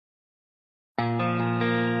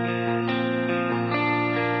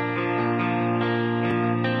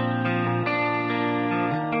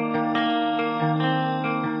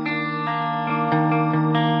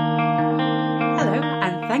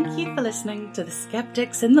listening to the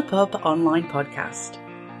Skeptics in the Pub online podcast.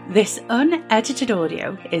 This unedited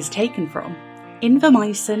audio is taken from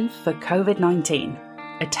Ivermectin for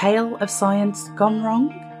COVID-19, A Tale of Science Gone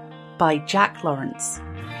Wrong by Jack Lawrence.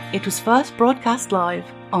 It was first broadcast live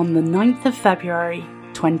on the 9th of February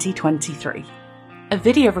 2023. A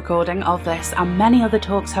video recording of this and many other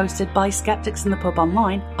talks hosted by Skeptics in the Pub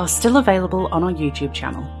online are still available on our YouTube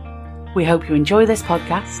channel. We hope you enjoy this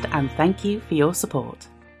podcast and thank you for your support.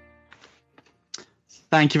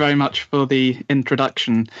 Thank you very much for the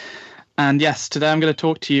introduction. And yes, today I'm going to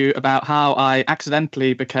talk to you about how I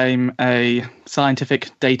accidentally became a scientific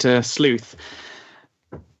data sleuth.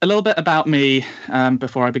 A little bit about me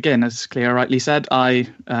before I begin. As Clea rightly said, I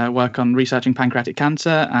work on researching pancreatic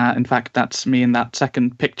cancer. In fact, that's me in that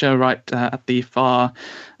second picture right at the far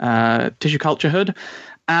tissue culture hood.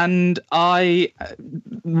 And I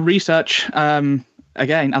research,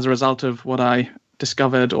 again, as a result of what I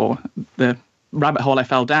discovered or the rabbit hole I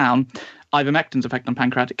fell down, ivermectin's effect on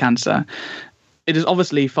pancreatic cancer. It is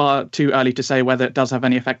obviously far too early to say whether it does have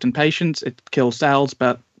any effect in patients. It kills cells,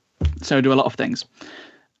 but so do a lot of things.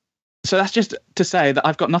 So that's just to say that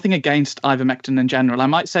I've got nothing against ivermectin in general. I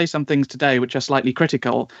might say some things today which are slightly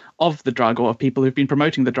critical of the drug or of people who've been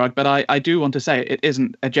promoting the drug, but I do want to say it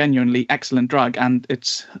isn't a genuinely excellent drug, and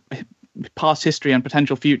its past history and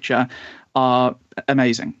potential future are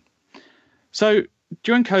amazing. So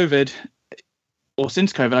during COVID, or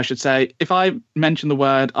since COVID, I should say, if I mention the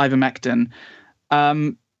word ivermectin,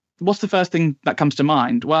 what's the first thing that comes to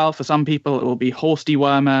mind? Well, for some people, it will be horse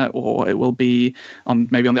dewormer, or it will be,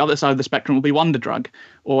 maybe on the other side of the spectrum, it will be wonder drug.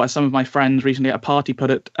 Or as some of my friends recently at a party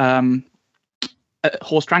put it, a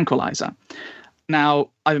horse tranquilizer. Now,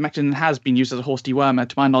 ivermectin has been used as a horse dewormer.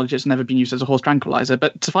 To my knowledge, it's never been used as a horse tranquilizer.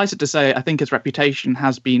 But suffice it to say, I think its reputation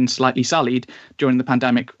has been slightly sullied during the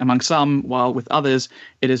pandemic among some, while with others,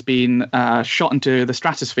 it has been shot into the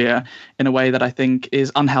stratosphere in a way that I think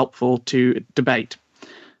is unhelpful to debate.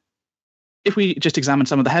 If we just examine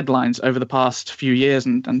some of the headlines over the past few years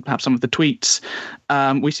and perhaps some of the tweets,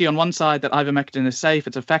 we see on one side that ivermectin is safe,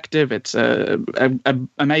 it's effective, it's an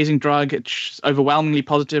amazing drug, it's overwhelmingly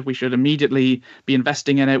positive, we should immediately be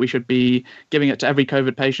investing in it, we should be giving it to every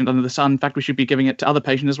COVID patient under the sun. In fact, we should be giving it to other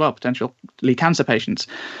patients as well, potentially cancer patients.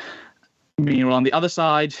 Meanwhile, on the other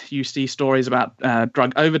side, you see stories about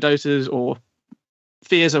drug overdoses or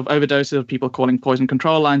fears of overdoses, of people calling poison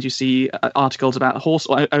control lines. You see articles about horse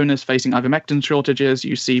owners facing ivermectin shortages.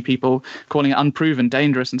 You see people calling it unproven,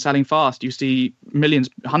 dangerous, and selling fast. You see millions,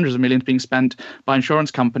 hundreds of millions being spent by insurance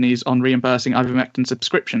companies on reimbursing ivermectin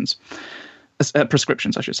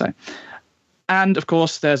prescriptions, I should say. And of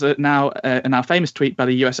course, there's a now famous tweet by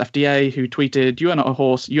the US FDA who tweeted, "You are not a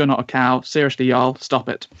horse, you are not a cow. Seriously, y'all, stop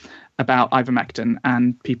it," about ivermectin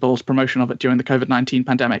and people's promotion of it during the COVID-19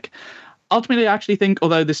 pandemic. Ultimately, I actually think,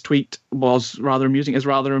 although this tweet is rather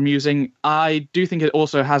amusing, I do think it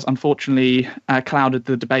also has, unfortunately, clouded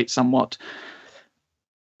the debate somewhat.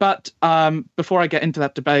 But before I get into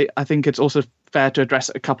that debate, I think it's also fair to address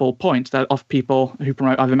a couple points that of people who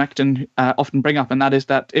promote ivermectin often bring up, and that is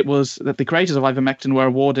that it was that the creators of ivermectin were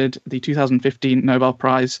awarded the 2015 Nobel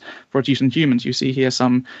Prize for its use in humans. You see here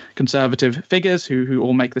some conservative figures who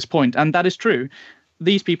all make this point, and that is true.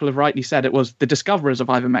 These people have rightly said it was the discoverers of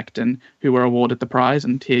ivermectin who were awarded the prize,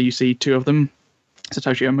 and here you see two of them,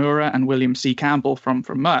 Satoshi Omura and William C. Campbell from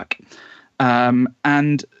Merck.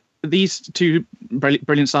 And these two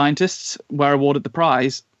brilliant scientists were awarded the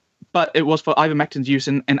prize, but it was for ivermectin's use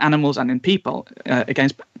in animals and in people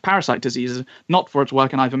against parasite diseases, not for its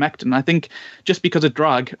work in ivermectin. I think just because a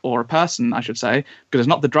drug, or a person, I should say, because it's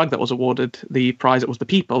not the drug that was awarded the prize, it was the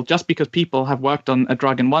people, just because people have worked on a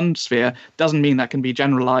drug in one sphere doesn't mean that can be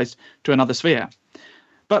generalized to another sphere.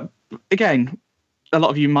 But again, a lot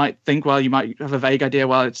of you might think, well, you might have a vague idea,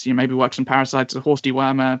 well, it's maybe works on parasites, a horse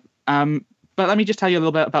dewormer. But let me just tell you a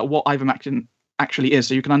little bit about what ivermectin actually is,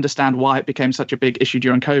 so you can understand why it became such a big issue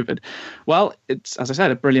during COVID. Well, it's, as I said,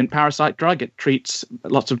 a brilliant parasite drug. It treats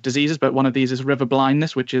lots of diseases, but one of these is river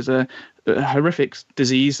blindness, which is a horrific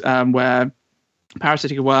disease where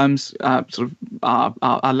parasitic worms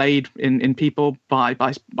are laid in people by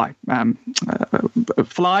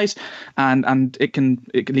flies, and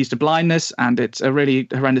it leads to blindness, and it's a really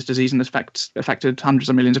horrendous disease and affected hundreds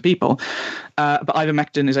of millions of people. But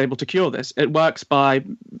ivermectin is able to cure this. It works by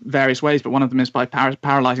various ways, but one of them is by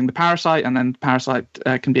paralyzing the parasite, and then the parasite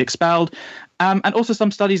can be expelled. And also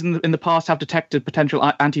some studies in the past have detected potential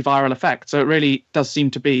antiviral effect. So it really does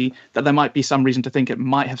seem to be that there might be some reason to think it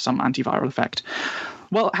might have some antiviral effect.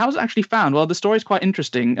 Well, how was it actually found? Well, the story is quite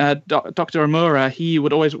interesting. Dr. Omura, he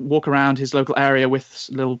would always walk around his local area with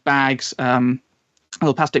little bags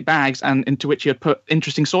little plastic bags, and into which he had put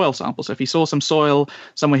interesting soil samples. So if he saw some soil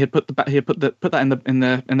somewhere, he'd put that in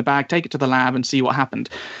the bag, take it to the lab, and see what happened.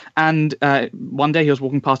 And one day he was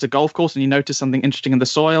walking past a golf course, and he noticed something interesting in the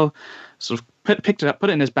soil. Sort of picked it up, put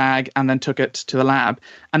it in his bag, and then took it to the lab.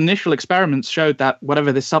 And initial experiments showed that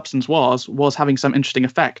whatever this substance was having some interesting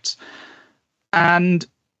effects. And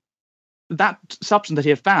that substance that he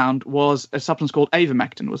had found was a substance called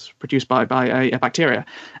Ivermectin, was produced by a bacteria.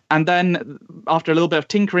 And then after a little bit of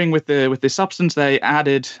tinkering with this substance, they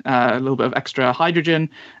added a little bit of extra hydrogen,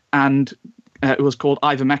 and it was called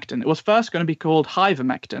Ivermectin. It was first going to be called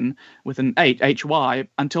Ivermectin with an H-Y,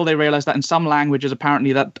 until they realized that in some languages,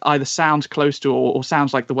 apparently that either sounds close to or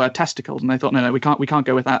sounds like the word testicles. And they thought, no, we can't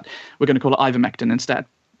go with that. We're going to call it Ivermectin instead.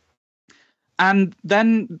 And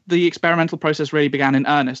then the experimental process really began in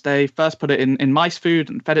earnest. They first put it in mice food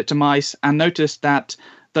and fed it to mice, and noticed that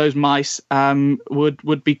those mice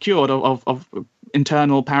would be cured of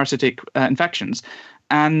internal parasitic infections.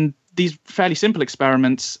 And these fairly simple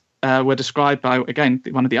experiments were described by, again,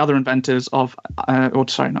 one of the other discoverers of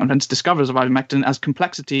ivermectin as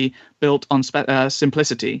complexity built on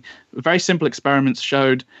simplicity. Very simple experiments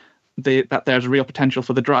showed that there's real potential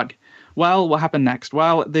for the drug. Well, what happened next?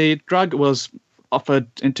 Well, the drug was offered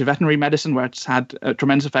into veterinary medicine, where it's had a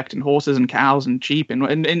tremendous effect in horses and cows and sheep, and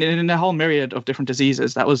in a whole myriad of different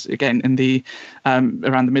diseases. That was, again, in the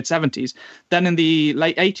around the mid-70s. Then in the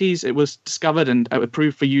late 80s, it was discovered and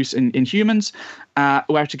approved for use in humans,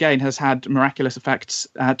 where it, again, has had miraculous effects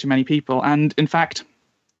to many people. And in fact,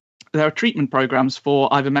 there are treatment programs for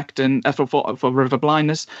ivermectin, for river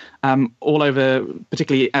blindness, all over,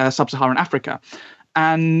 particularly sub-Saharan Africa.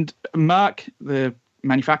 And Merck, the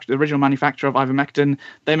original manufacturer of ivermectin,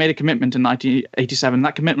 they made a commitment in 1987.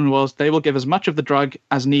 That commitment was they will give as much of the drug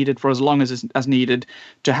as needed for as long as needed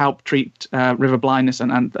to help treat river blindness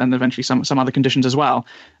and eventually some other conditions as well.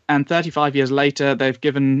 And 35 years later, they've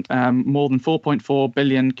given more than 4.4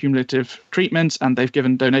 billion cumulative treatments, and they've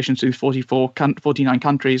given donations to 49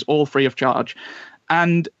 countries, all free of charge.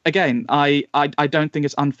 And again, I don't think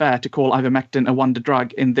it's unfair to call ivermectin a wonder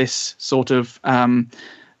drug in this sort of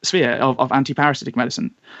sphere of antiparasitic medicine.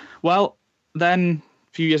 Well, then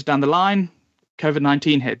a few years down the line,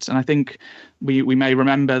 COVID-19 hits. And I think we may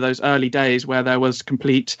remember those early days where there was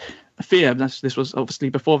complete fear. This was obviously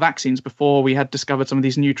before vaccines, before we had discovered some of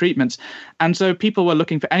these new treatments. And so people were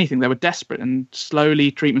looking for anything. They were desperate, and slowly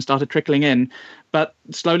treatment started trickling in, but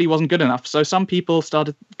slowly wasn't good enough. So some people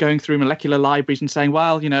started going through molecular libraries and saying,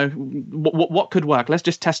 well, what could work? Let's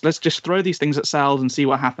just test, let's just throw these things at cells and see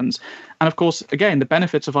what happens. And of course, again, the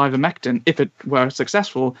benefits of ivermectin, if it were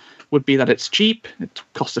successful, would be that it's cheap, it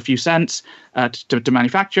costs a few cents to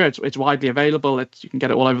manufacture, it's widely available, you can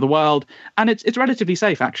get it all over the world, and it's relatively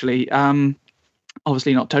safe, actually.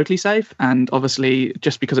 Obviously not totally safe, and obviously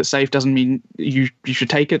just because it's safe doesn't mean you should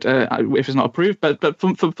take it if it's not approved, but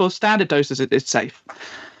for standard doses it's safe.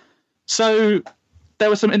 So there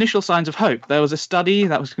were some initial signs of hope. There was a study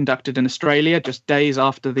that was conducted in Australia just days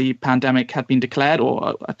after the pandemic had been declared,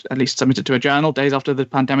 or at least submitted to a journal days after the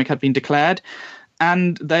pandemic had been declared.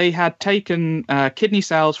 And they had taken kidney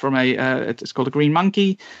cells from it's called a green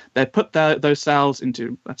monkey. They put those cells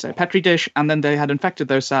into, let's say, a Petri dish, and then they had infected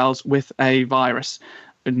those cells with a virus,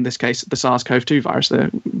 in this case, the SARS-CoV-2 virus,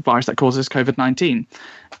 the virus that causes COVID-19.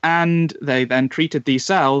 And they then treated these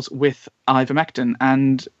cells with ivermectin.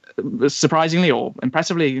 And surprisingly or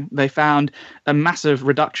impressively, they found a massive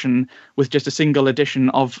reduction with just a single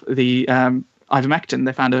addition of the ivermectin.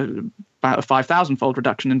 They found about a 5,000-fold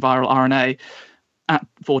reduction in viral RNA at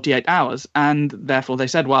 48 hours. And therefore they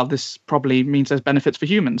said, well, this probably means there's benefits for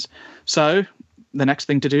humans. So the next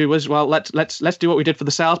thing to do was, well, let's do what we did for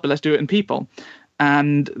the cells, but let's do it in people.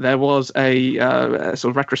 And there was a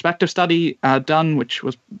sort of retrospective study done, which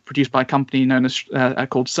was produced by a company known as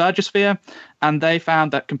called Surgisphere. And they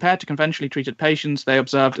found that compared to conventionally treated patients, they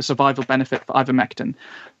observed a survival benefit for ivermectin.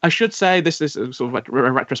 I should say this is sort of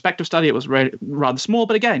a retrospective study. It was rather small,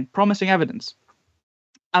 but again, promising evidence.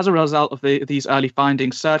 As a result of these early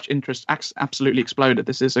findings, search interest absolutely exploded.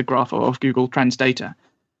 This is a graph of Google Trends data.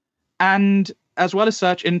 And as well as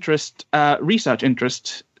search interest, research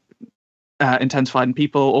interest intensified, and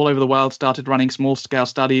people all over the world started running small-scale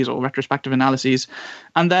studies or retrospective analyses.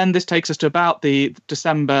 And then this takes us to about the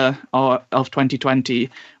December of 2020,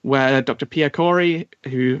 where Dr. Pierre Corey,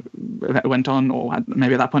 who went on, or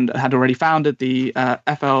maybe at that point had already founded the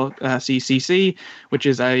FLCCC, which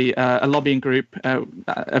is a lobbying group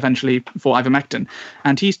eventually for ivermectin.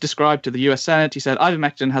 And he's described to the US Senate, he said,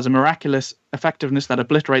 ivermectin has a miraculous effectiveness that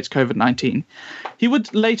obliterates COVID-19. He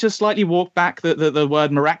would later slightly walk back the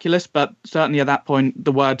word miraculous, but certainly at that point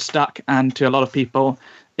the word stuck, and to a lot of people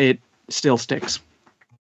it still sticks.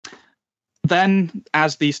 Then,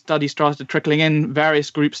 as these studies started trickling in, various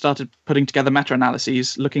groups started putting together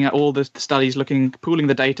meta-analyses, looking at all the studies, pooling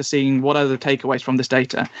the data, seeing what are the takeaways from this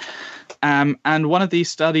data. And one of these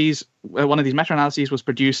studies, one of these meta-analyses was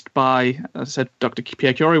produced by, as I said, Dr.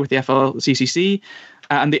 Pierre Curie with the FLCCC,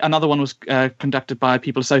 and another one was conducted by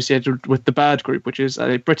people associated with the Bird Group, which is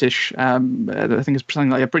a British, I think it's something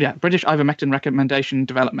like a British Ivermectin recommendation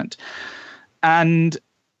development. And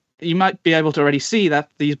you might be able to already see that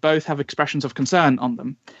these both have expressions of concern on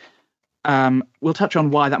them. We'll touch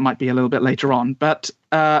on why that might be a little bit later on, but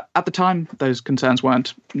at the time, those concerns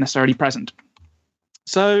weren't necessarily present.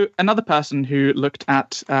 So another person who looked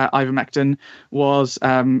at ivermectin was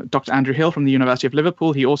Dr. Andrew Hill from the University of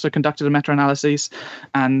Liverpool. He also conducted a meta-analysis,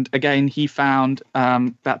 and again, he found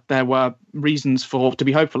that there were reasons to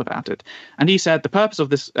be hopeful about it. And he said the purpose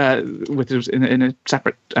of this, in a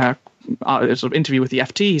separate sort of interview with the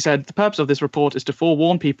FT, he said the purpose of this report is to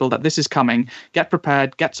forewarn people that this is coming. Get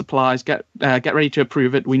prepared, get supplies, get ready to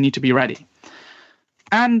approve it. We need to be ready.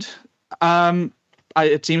 And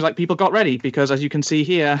it seems like people got ready, because as you can see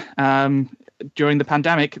here, during the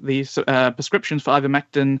pandemic, these prescriptions for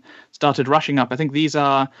ivermectin started rushing up. I think these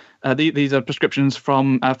are prescriptions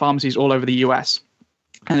from pharmacies all over the US,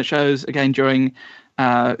 and it shows again during,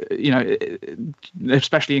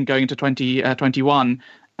 especially in going into 2021,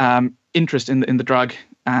 interest in the drug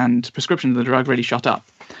and prescription of the drug really shot up.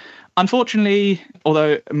 Unfortunately,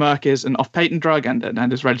 although Merck is an off-patent drug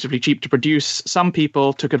and is relatively cheap to produce, some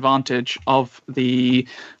people took advantage of the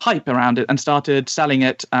hype around it and started selling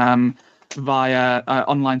it via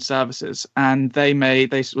online services. And they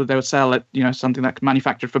would sell it, something that's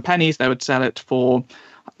manufactured for pennies. They would sell it for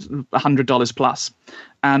 $100 plus.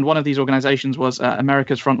 And one of these organizations was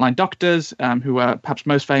America's Frontline Doctors, who were perhaps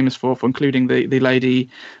most famous for including the lady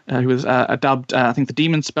who was dubbed, I think, the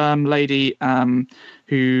demon sperm lady,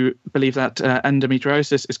 who believed that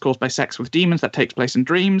endometriosis is caused by sex with demons that takes place in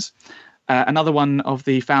dreams. Another one of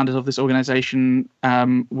the founders of this organization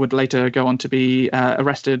would later go on to be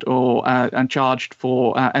arrested and charged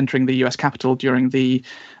for entering the US Capitol during the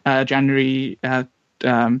January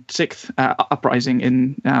 6th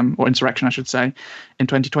uprising or insurrection, I should say, in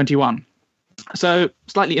 2021. So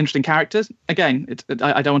slightly interesting characters. Again,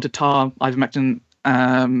 I don't want to tar ivermectin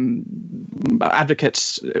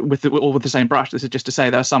advocates all with the same brush. This is just to say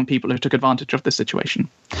there are some people who took advantage of this situation.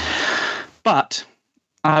 But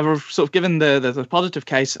I've sort of given the positive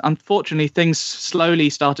case. Unfortunately, things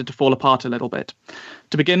slowly started to fall apart a little bit.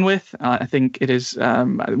 To begin with, I think it is, a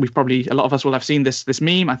lot of us will have seen this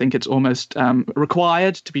meme. I think it's almost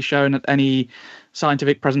required to be shown at any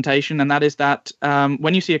scientific presentation. And that is that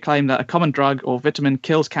when you see a claim that a common drug or vitamin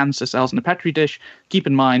kills cancer cells in a Petri dish, keep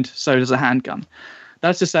in mind, so does a handgun.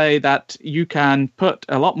 That's to say that you can put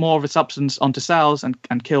a lot more of a substance onto cells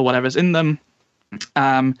and kill whatever's in them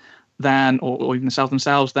or even the cells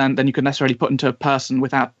themselves than you can necessarily put into a person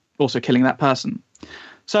without also killing that person.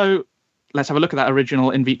 So let's have a look at that original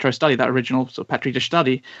in vitro study, that original sort of Petri dish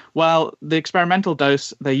study. Well, the experimental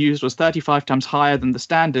dose they used was 35 times higher than the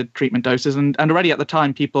standard treatment doses. And already at the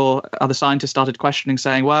time, other scientists started questioning,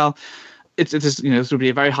 saying, well, this would be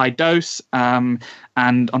a very high dose. And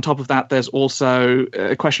on top of that, there's also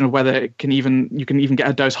a question of whether you can even get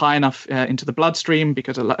a dose high enough into the bloodstream,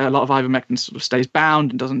 because a lot of ivermectin sort of stays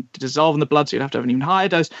bound and doesn't dissolve in the blood. So you'd have to have an even higher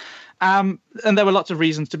dose. And there were lots of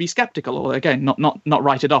reasons to be skeptical, or again, not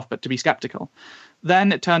write it off, but to be skeptical.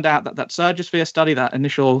 Then it turned out that Surgisphere study, that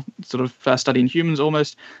initial sort of first study in humans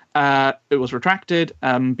almost, it was retracted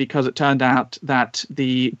because it turned out that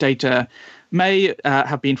the data may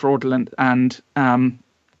have been fraudulent, and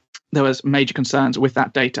there was major concerns with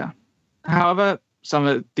that data. However, some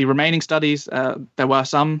of the remaining studies, there were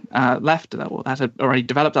some left that had already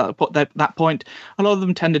developed at that point. A lot of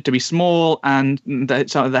them tended to be small, and they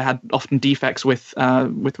had often defects with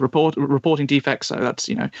reporting defects. So that's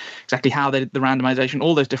exactly how they did the randomization,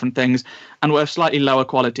 all those different things, and were slightly lower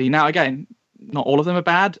quality. Now, again, not all of them are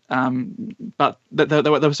bad, but there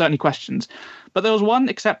were certainly questions. But there was one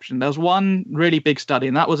exception. There was one really big study,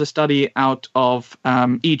 and that was a study out of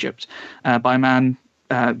Egypt by a man.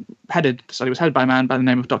 The study was headed by a man by the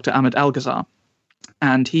name of Dr. Ahmed El-Ghazar.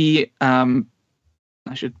 And he, I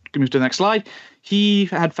should move to the next slide. He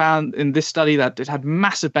had found in this study that it had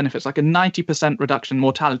massive benefits, like a 90% reduction in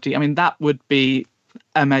mortality. I mean, that would be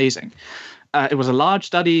amazing. It was a large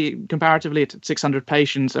study comparatively. It had 600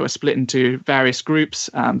 patients. They were split into various groups.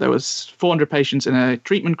 There was 400 patients in a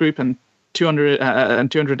treatment group and 200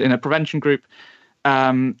 and 200 in a prevention group.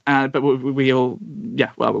 But the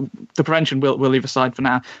prevention we'll leave aside for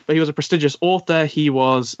now. But he was a prestigious author. He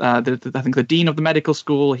was, I think, the dean of the medical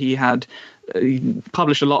school. He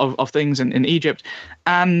published a lot of things in Egypt.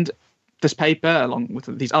 And this paper, along with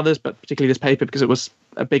these others, but particularly this paper, because it was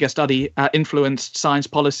a bigger study, influenced science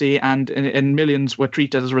policy, and millions were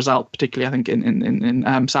treated as a result, particularly, I think,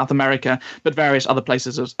 in South America, but various other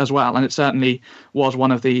places as well. And it certainly was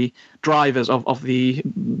one of the drivers of the,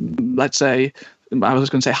 let's say, I was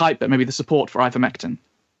going to say hype, but maybe the support for ivermectin.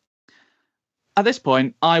 At this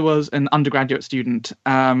point, I was an undergraduate student.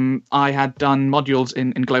 I had done modules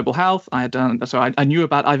in global health. I knew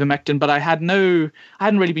about ivermectin, but I hadn't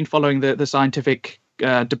really been following the scientific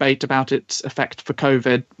debate about its effect for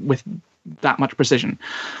COVID with that much precision.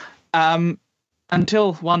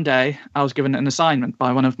 Until one day, I was given an assignment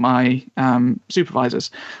by one of my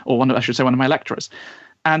supervisors, or one of my lecturers.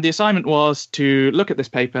 And the assignment was to look at this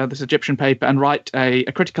paper, this Egyptian paper, and write a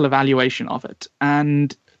critical evaluation of it.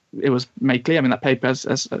 And it was made clear, I mean, that paper, as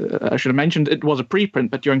I should have mentioned, it was a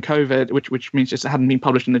preprint, but during COVID, which means it hadn't been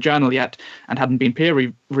published in the journal yet and hadn't been peer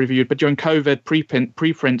reviewed. But during COVID,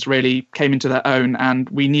 preprints really came into their own, and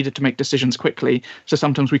we needed to make decisions quickly. So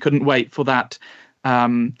sometimes we couldn't wait for that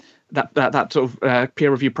sort of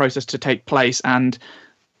peer review process to take place. And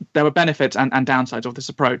there were benefits and downsides of this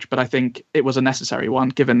approach, but I think it was a necessary one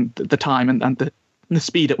given the time and the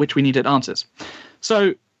speed at which we needed answers.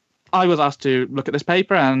 So I was asked to look at this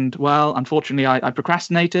paper, and, well, unfortunately, I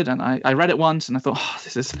procrastinated, and I read it once, and I thought,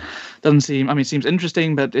 it seems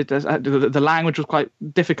interesting, but the language was quite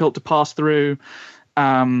difficult to pass through.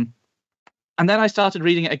 And then I started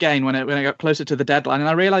reading it again when I got closer to the deadline, and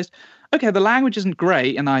I realized, okay, the language isn't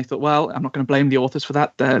great, and I thought, well, I'm not going to blame the authors for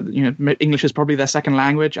that. English is probably their second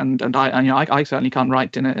language, and I certainly can't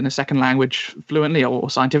write in a second language fluently or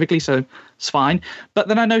scientifically, so it's fine. But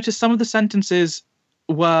then I noticed some of the sentences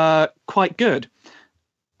were quite good,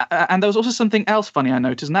 and there was also something else funny I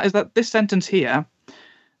noticed, and that is that this sentence here,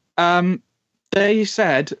 they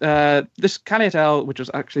said this Calais et al., which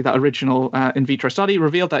was actually that original in vitro study,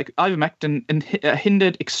 revealed that ivermectin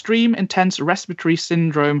hindered extreme intense respiratory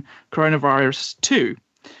syndrome coronavirus 2.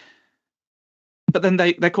 But then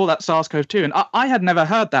they call that SARS-CoV-2, and I had never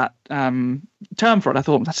heard that term for it. I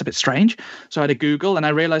thought, that's a bit strange. So I had a Google, and I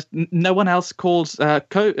realized no one else calls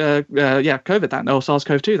COVID that, or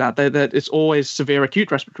SARS-CoV-2 that. It's always severe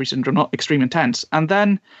acute respiratory syndrome, not extreme intense. And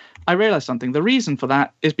then I realized something. The reason for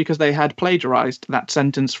that is because they had plagiarized that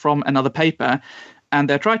sentence from another paper, and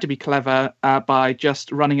they tried to be clever by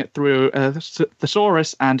just running it through a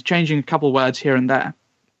thesaurus and changing a couple words here and there.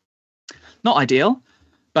 Not ideal,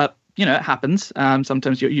 but it happens.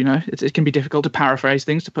 Sometimes it can be difficult to paraphrase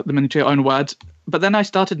things, to put them into your own words. But then I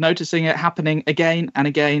started noticing it happening again and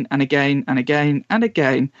again and again and again and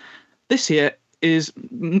again. This here is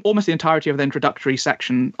almost the entirety of the introductory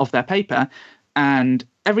section of their paper, and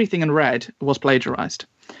everything in red was plagiarized.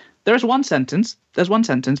 There's one sentence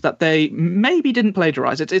that they maybe didn't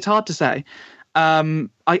plagiarize. It's hard to say.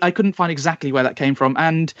 I couldn't find exactly where that came from.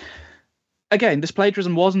 And again, this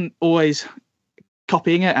plagiarism wasn't always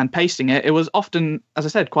copying it and pasting it. It was often, as I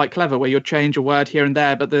said, quite clever, where you'd change a word here and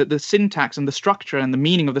there, but the syntax and the structure and the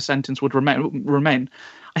meaning of the sentence would remain.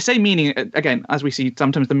 I say meaning, again, as we see,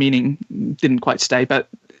 sometimes the meaning didn't quite stay, but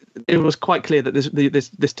it was quite clear that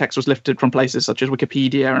this text was lifted from places such as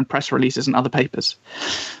Wikipedia and press releases and other papers.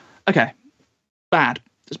 Okay, bad.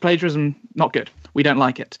 This plagiarism, not good. We don't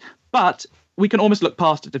like it. But we can almost look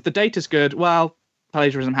past it. If the data's good, well,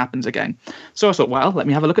 plagiarism happens again. So I thought, well, let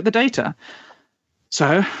me have a look at the data.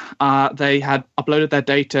 So they had uploaded their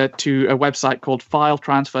data to a website called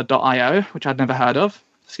filetransfer.io, which I'd never heard of.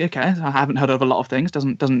 Okay, I haven't heard of a lot of things.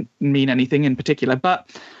 Doesn't mean anything in particular. But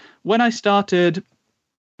when I started,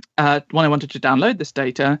 when I wanted to download this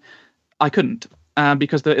data, I couldn't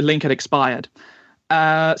because the link had expired. So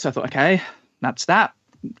I thought, okay, that's that.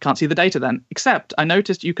 Can't see the data then. Except I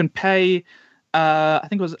noticed you can pay, I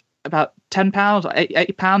think it was about £10 or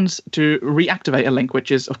 £80 to reactivate a link,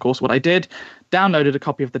 which is, of course, what I did. Downloaded a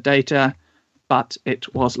copy of the data, but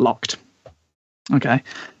it was locked. Okay,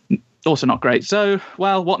 also not great. So,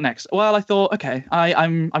 well, what next? Well, I thought, okay,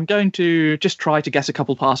 I'm going to just try to guess a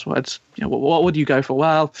couple passwords. What would you go for?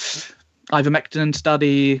 Well, ivermectin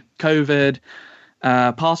study, COVID,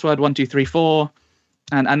 password 1234,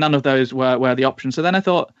 and none of those were the options. So then I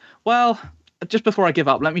thought, well, just before I give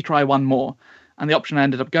up, let me try one more. And the option I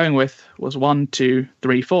ended up going with was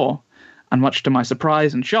 1234. And much to my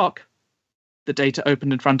surprise and shock, the data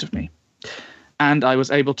opened in front of me. And I was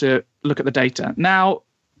able to look at the data. Now,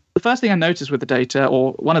 first thing I noticed with the data,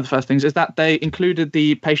 or one of the first things, is that they included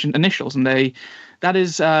the patient initials, and that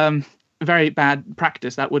is very bad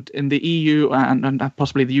practice. That would, in the EU and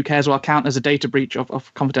possibly the UK as well, count as a data breach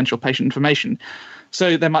of confidential patient information.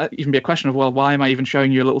 So there might even be a question of, well, why am I even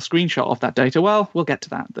showing you a little screenshot of that data? Well, we'll get to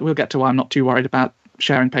that. We'll get to why I'm not too worried about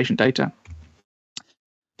sharing patient data.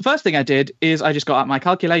 The first thing I did is I just got out my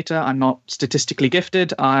calculator. I'm not statistically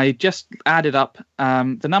gifted. I just added up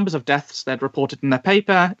the numbers of deaths they'd reported in their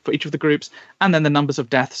paper for each of the groups, and then the numbers of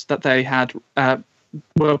deaths that they had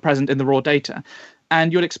were present in the raw data.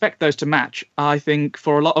 And you'd expect those to match. I think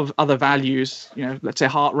for a lot of other values, let's say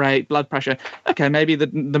heart rate, blood pressure, okay, maybe the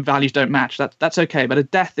values don't match. That's okay. But a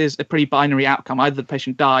death is a pretty binary outcome. Either the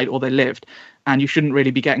patient died or they lived, and you shouldn't really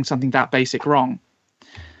be getting something that basic wrong.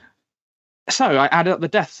 So I added up the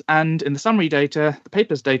deaths, and in the summary data, the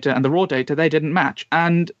papers data, and the raw data, they didn't match.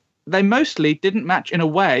 And they mostly didn't match in a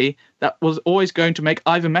way that was always going to make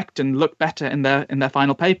ivermectin look better in their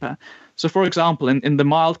final paper. So, for example, in the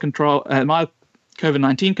mild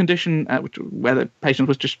COVID-19 condition, where the patient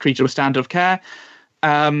was just treated with standard of care,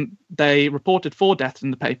 they reported 4 deaths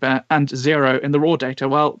in the paper and 0 in the raw data.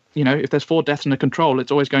 Well, if there's 4 deaths in a control,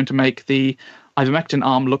 it's always going to make the ivermectin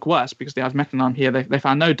arm look worse, because the ivermectin arm here, they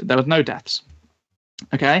found there was no deaths.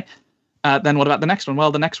 Okay. Then what about the next one?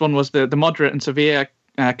 Well, the next one was the moderate and severe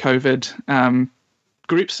COVID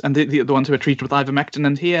groups, and the ones who were treated with ivermectin.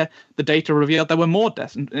 And here the data revealed there were more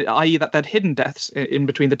deaths, i.e. that they'd hidden deaths in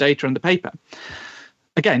between the data and the paper.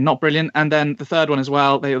 Again, not brilliant. And then the third one as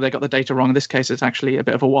well, they got the data wrong. In this case, it's actually a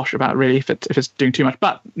bit of a wash about really if it's doing too much.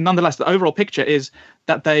 But nonetheless, the overall picture is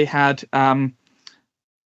that they had,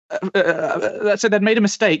 let's say they'd made a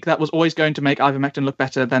mistake that was always going to make ivermectin look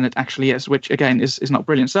better than it actually is, which again is not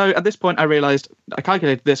brilliant. So at this point, I realized I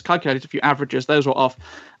calculated a few averages, those were off,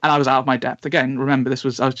 and I was out of my depth. Again, remember, I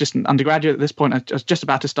was just an undergraduate at this point. I was just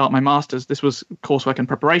about to start my master's. This was coursework in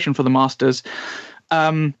preparation for the master's.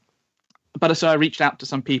 But so I reached out to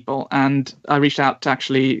some people, and I reached out to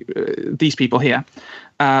actually these people here.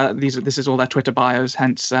 This is all their Twitter bios,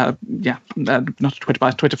 hence, not Twitter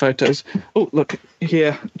bios, Twitter photos. Oh, look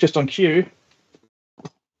here, just on cue.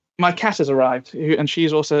 My cat has arrived, and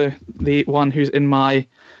she's also the one who's in my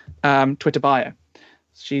Twitter bio.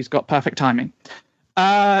 She's got perfect timing.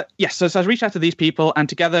 Yes, so I reached out to these people, and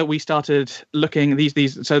together we started looking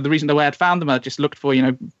these. So the reason the way I'd found them, I just looked for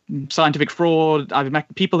scientific fraud,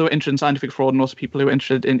 ivermectin, people who were interested in scientific fraud, and also people who were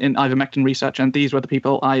interested in ivermectin research, and these were the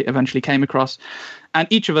people I eventually came across. And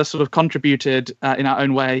each of us sort of contributed in our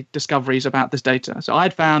own way discoveries about this data. So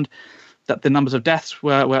I'd found that the numbers of deaths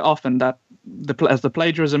were off, and that as the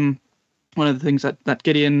plagiarism. One of the things that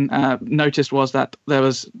Gideon noticed was that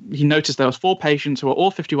he noticed there was 4 patients who were all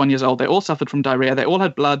 51 years old. They all suffered from diarrhea. They all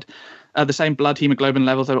had blood, the same blood hemoglobin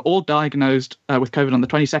levels. They were all diagnosed with COVID on the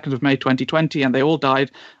 22nd of May 2020, and they all died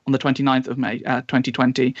on the 29th of May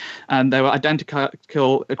 2020. And they were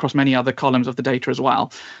identical across many other columns of the data as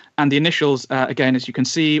well. And the initials, again, as you can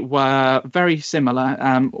see, were very similar,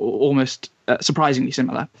 almost surprisingly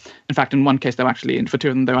similar. In fact, in one case, for 2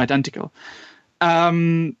 of them, they were identical.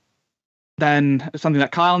 Then something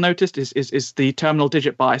that Kyle noticed is the terminal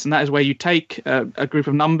digit bias, and that is where you take a group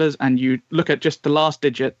of numbers and you look at just the last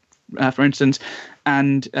digit, for instance,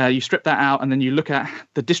 and you strip that out, and then you look at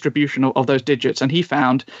the distribution of those digits. And he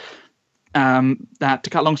found that, to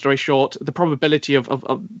cut long story short, the probability of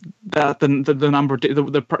the number of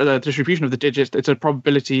the distribution of the digits, it's a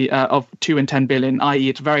probability of 2 in 10 billion, i.e.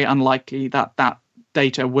 it's very unlikely that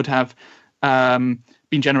data would have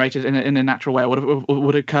been generated in a natural way, or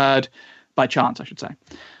would have occurred by chance, I should say.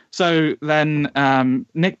 So then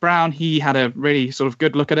Nick Brown, he had a really sort of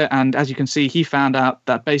good look at it. And as you can see, he found out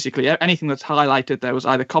that basically anything that's highlighted there was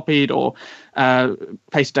either copied or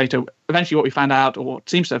pasted data. Eventually what we found out, or what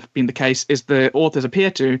seems to have been the case, is the authors appear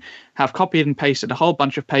to have copied and pasted a whole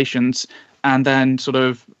bunch of patients and then sort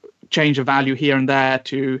of change a value here and there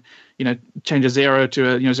to, change a 0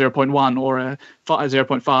 to a 0.1 or a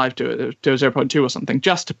 0.5 to a 0.2 or something,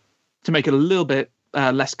 just to make it a little bit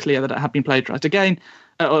less clear that it had been plagiarized. Again,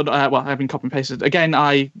 had been copy and pasted. Again,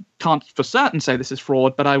 I can't for certain say this is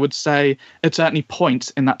fraud, but I would say it certainly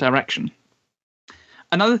points in that direction.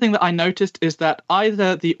 Another thing that I noticed is that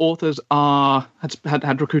either the authors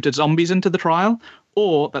had recruited zombies into the trial,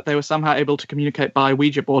 or that they were somehow able to communicate by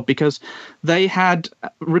Ouija board, because they had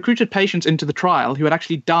recruited patients into the trial who had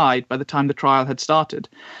actually died by the time the trial had started.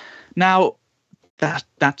 Now,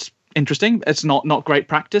 that's interesting. It's not great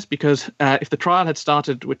practice, because if the trial had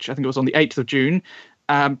started, which I think it was on the 8th of June,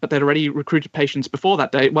 but they'd already recruited patients before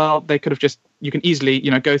that date, well, they could have you can easily,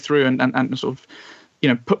 go through and sort of,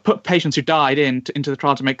 put patients who died into the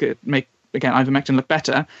trial to make again, ivermectin looked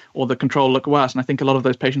better or the control looked worse. And I think a lot of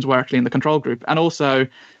those patients were actually in the control group. And also,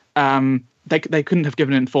 they couldn't have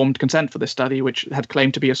given informed consent for this study, which had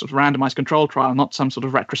claimed to be a sort of randomized control trial, not some sort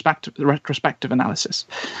of retrospective analysis.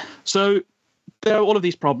 So there are all of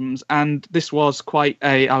these problems, and this was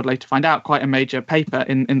I would later find out, quite a major paper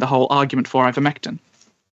in the whole argument for ivermectin.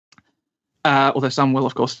 Although some will,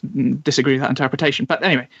 of course, disagree with that interpretation. But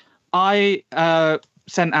anyway, I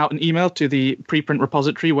sent out an email to the preprint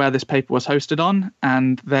repository where this paper was hosted on,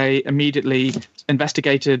 and they immediately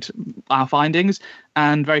investigated our findings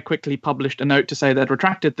and very quickly published a note to say they'd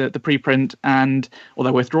retracted the preprint or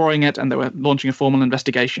they're withdrawing it, and they were launching a formal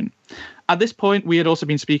investigation. At this point, we had also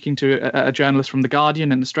been speaking to a journalist from The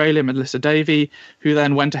Guardian in Australia, Melissa Davey, who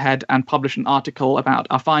then went ahead and published an article about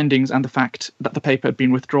our findings and the fact that the paper had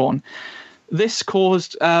been withdrawn. This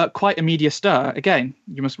caused quite a media stir. Again,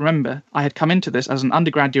 you must remember, I had come into this as an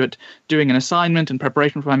undergraduate doing an assignment in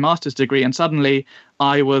preparation for my master's degree, and suddenly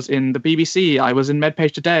I was in the BBC, I was in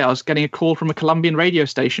MedPage Today, I was getting a call from a Colombian radio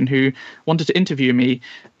station who wanted to interview me,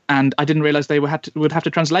 and I didn't realize they would have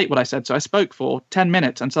to translate what I said. So I spoke for 10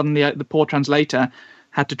 minutes, and suddenly the poor translator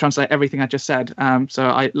had to translate everything I just said. So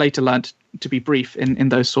I later learned to be brief in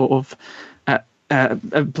those sort of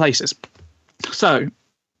places. So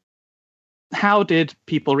how did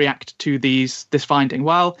people react to this finding?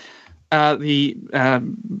 Well,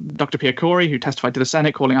 Dr. Pierre Corey, who testified to the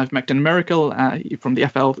Senate calling ivermectin a miracle from the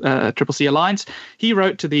FLCCC Alliance, he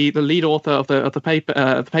wrote to the lead author of the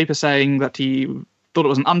paper saying that he thought it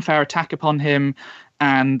was an unfair attack upon him,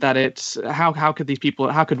 and that it's how could these people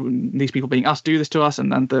being us do this to us?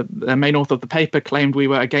 And the main author of the paper claimed we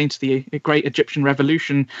were against the Great Egyptian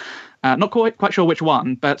Revolution. Not quite sure which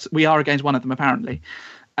one, but we are against one of them apparently.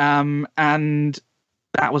 And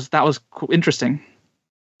that was interesting.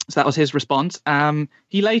 So that was his response.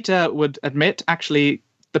 He later would admit, actually,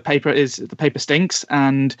 the paper stinks,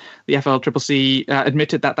 and the FLCCC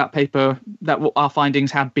admitted that our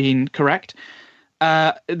findings had been correct.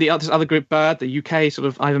 The other group, Bird, the UK sort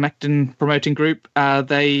of ivermectin promoting group,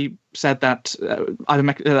 they said that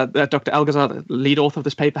Dr. Elgazar, the lead author of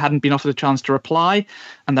this paper, hadn't been offered a chance to reply,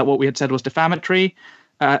 and that what we had said was defamatory.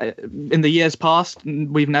 In the years past,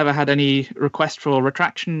 we've never had any request for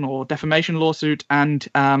retraction or defamation lawsuit. And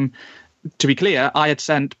to be clear, I had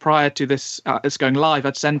sent, prior to this going live,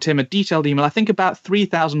 I'd sent him a detailed email, I think about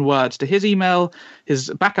 3,000 words, to his email,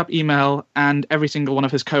 his backup email, and every single one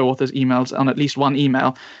of his co-authors' emails on at least one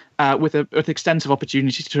email, with extensive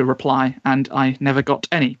opportunity to reply, and I never got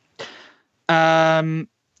any.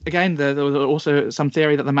 Again, there was also some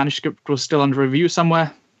theory that the manuscript was still under review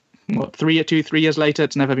somewhere. 3 years later,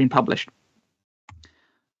 it's never been published.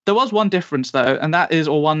 There was one difference, though, and that is,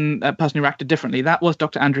 or one person who reacted differently. That was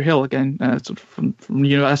Dr. Andrew Hill, again, sort of from the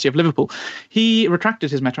University of Liverpool. He retracted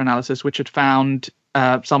his meta-analysis, which had found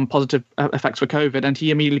some positive effects for COVID, and he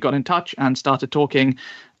immediately got in touch and started talking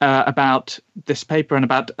about this paper and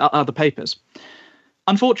about other papers.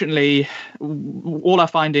 Unfortunately, all our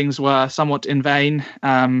findings were somewhat in vain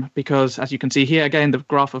because, as you can see here, again, the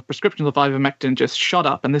graph of prescriptions of ivermectin just shot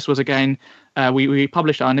up. And this was, again, we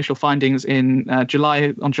published our initial findings on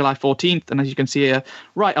July 14th. And as you can see here,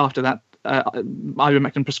 right after that,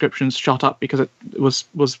 ivermectin prescriptions shot up because it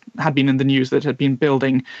had been in the news that it had been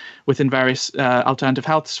building within various alternative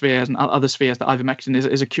health spheres and other spheres that ivermectin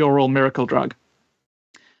is a cure-all miracle drug.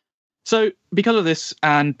 So because of this,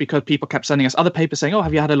 and because people kept sending us other papers saying, "Oh,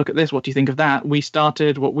 have you had a look at this? What do you think of that?" we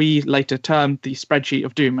started what we later termed the spreadsheet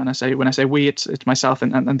of doom. And when I say we, it's myself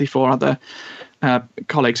and the 4 other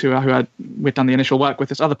colleagues we'd done the initial work with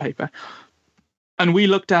this other paper. And we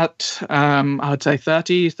looked at, I would say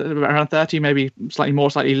around 30, maybe slightly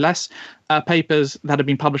more, slightly less, papers that had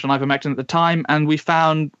been published on ivermectin at the time, and we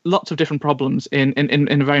found lots of different problems in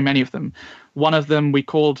very many of them. One of them we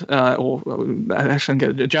called, actually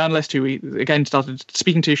a journalist who we again started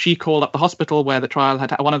speaking to. She called up the hospital where the trial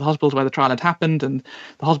one of the hospitals where the trial had happened, and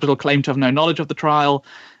the hospital claimed to have no knowledge of the trial.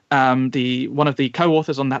 One of the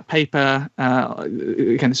co-authors on that paper,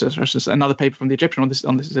 again, this is another paper from the Egyptian. On this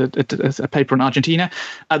is a paper in Argentina.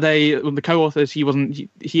 The co-authors,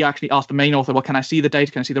 he actually asked the main author, "Well, can I see the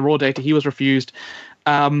data? Can I see the raw data?" He was refused.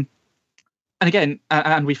 And again,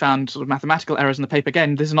 and we found sort of mathematical errors in the paper.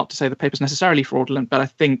 Again, this is not to say the paper is necessarily fraudulent, but I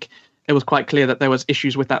think it was quite clear that there was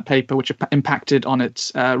issues with that paper which impacted on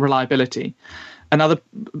its reliability. Another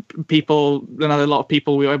lot of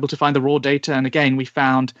people, we were able to find the raw data, and again, we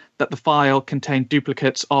found that the file contained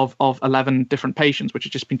duplicates of 11 different patients, which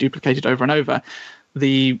had just been duplicated over and over.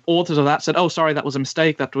 The authors of that said, "Oh, sorry, that was a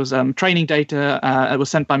mistake. That was training data. It was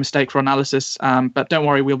sent by mistake for analysis. But don't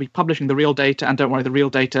worry, we'll be publishing the real data, and don't worry, the real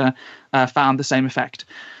data found the same effect."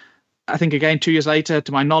 I think, again, 2 years later,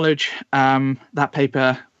 to my knowledge, that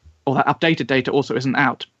paper or that updated data also isn't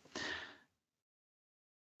out.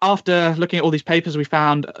 After looking at all these papers, we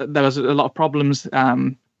found there was a lot of problems.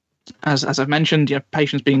 As I've mentioned,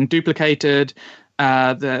 patients being duplicated.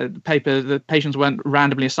 The patients weren't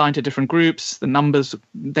randomly assigned to different groups. The numbers,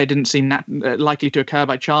 they didn't seem likely to occur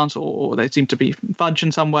by chance, or they seemed to be fudged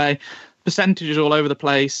in some way. Percentages all over the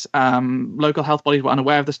place. Local health bodies were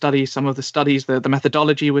unaware of the studies. Some of the studies, the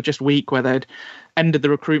methodology were just weak, where they'd ended the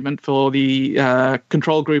recruitment for the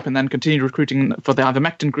control group and then continued recruiting for the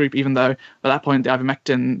ivermectin group, even though by that point the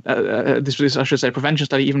ivermectin, this was, I should say, a prevention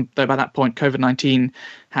study, even though by that point COVID-19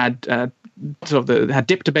 had had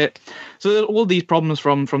dipped a bit. So all these problems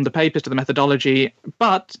from the papers to the methodology.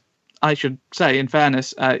 But I should say, in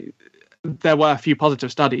fairness, there were a few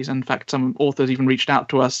positive studies. In fact, some authors even reached out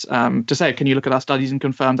to us to say, can you look at our studies and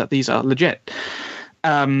confirm that these are legit?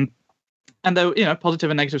 And there were, positive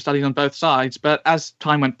and negative studies on both sides. But as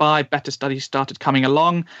time went by, better studies started coming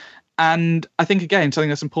along. And I think, again, something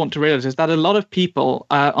that's important to realize is that a lot of people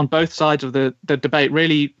on both sides of the debate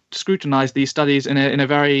really scrutinized these studies in a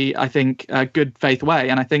very, I think, good faith way.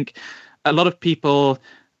 And I think a lot of people,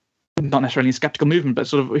 not necessarily in the skeptical movement, but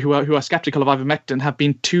sort of who are skeptical of ivermectin, have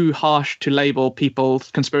been too harsh to label people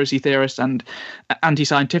conspiracy theorists and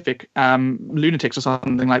anti-scientific lunatics or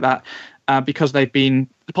something like that, because they've been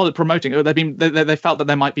promoting, or they felt that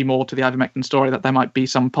there might be more to the ivermectin story, that there might be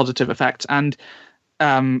some positive effects. And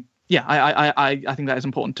I think that is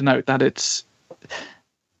important to note, that it's,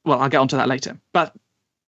 well, I'll get onto that later. But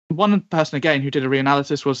one person, again, who did a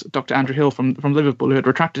reanalysis was Dr. Andrew Hill from Liverpool, who had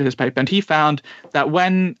retracted his paper. And he found that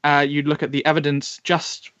when you look at the evidence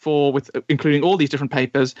just with including all these different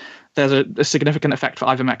papers, there's a significant effect for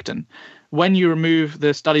ivermectin. When you remove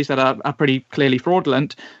the studies that are pretty clearly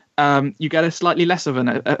fraudulent, you get a slightly less of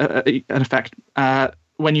an effect.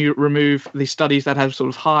 When you remove the studies that have sort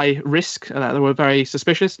of high risk, that were very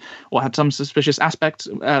suspicious or had some suspicious aspects,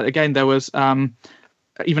 again, there was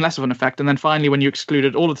even less of an effect. And then finally, when you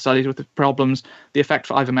excluded all of the studies with the problems, the effect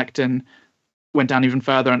for ivermectin went down even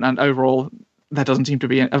further. And overall, there doesn't seem to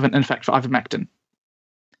be an effect for ivermectin.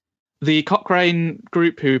 The Cochrane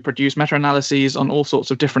group, who produced meta-analyses on all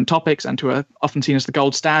sorts of different topics and who are often seen as the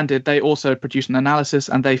gold standard, they also produced an analysis,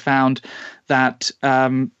 and they found that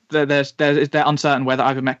they're uncertain whether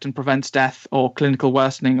ivermectin prevents death or clinical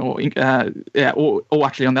worsening, or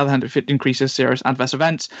actually, on the other hand, if it increases serious adverse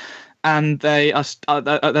events. And they're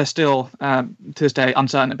still to this day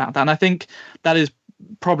uncertain about that. And I think that is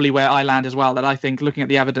probably where I land as well. That I think, looking at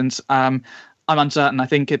the evidence, I'm uncertain. I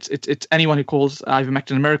think it's anyone who calls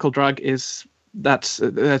ivermectin a miracle drug that's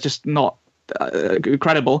just not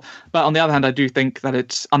credible. But on the other hand, I do think that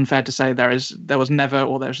it's unfair to say there's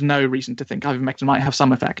no reason to think ivermectin might have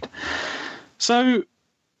some effect. So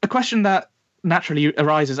a question that naturally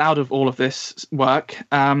arises out of all of this work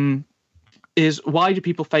is, why do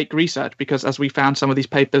people fake research? Because as we found, some of these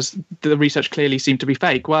papers, the research clearly seemed to be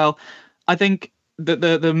fake. Well, I think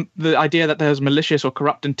the idea that there's malicious or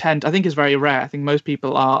corrupt intent, I think, is very rare. I think most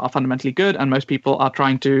people are fundamentally good, and most people are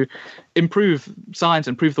trying to improve science,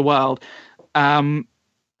 improve the world.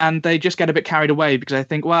 And they just get a bit carried away because I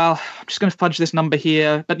think, well, I'm just going to fudge this number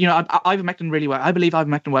here. But, ivermectin really works. I believe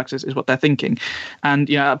ivermectin works is what they're thinking. And,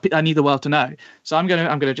 I need the world to know. So I'm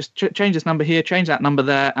going to just change this number here, change that number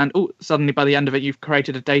there. And suddenly by the end of it, you've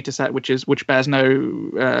created a data set which bears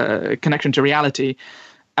no connection to reality.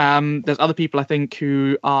 There's other people, I think,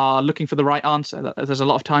 who are looking for the right answer. There's a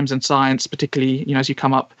lot of times in science, particularly, as you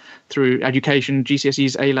come up through education,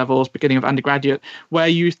 GCSEs, A-levels, beginning of undergraduate, where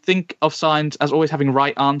you think of science as always having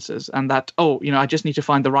right answers, and that, I just need to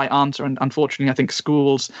find the right answer. And unfortunately, I think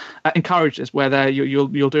schools encourage this, where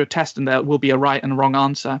you'll do a test and there will be a right and a wrong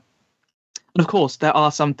answer. And of course, there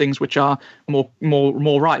are some things which are more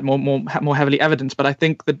right, more heavily evidenced. But I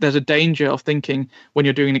think that there's a danger of thinking, when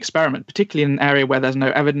you're doing an experiment, particularly in an area where there's no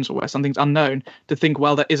evidence or where something's unknown, to think,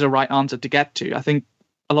 well, there is a right answer to get to. I think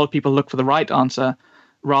a lot of people look for the right answer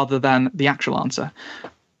rather than the actual answer.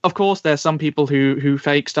 Of course, there's some people who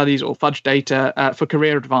fake studies or fudge data for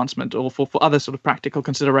career advancement or for other sort of practical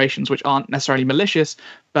considerations, which aren't necessarily malicious,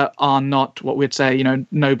 but are not what we'd say,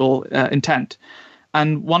 noble intent.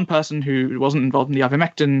 And one person who wasn't involved in the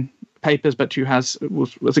ivermectin papers, but who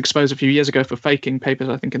was exposed a few years ago for faking papers,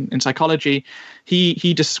 I think, in psychology,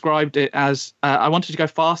 he described it as, I wanted to go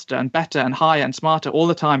faster and better and higher and smarter all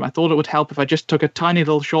the time. I thought it would help if I just took a tiny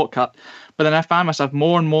little shortcut. But then I found myself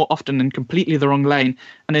more and more often in completely the wrong lane.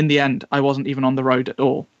 And in the end, I wasn't even on the road at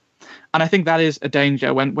all. And I think that is a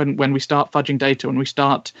danger when we start fudging data, when we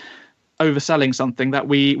start overselling something, that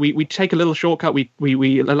we take a little shortcut,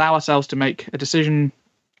 we allow ourselves to make a decision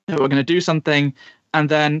we're going to do something. And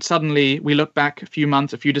then suddenly we look back a few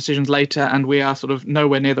months, a few decisions later, and we are sort of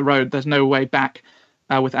nowhere near the road. There's no way back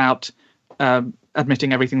without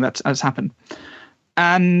admitting everything that has happened.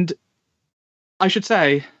 And I should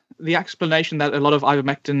say the explanation that a lot of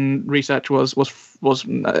ivermectin research was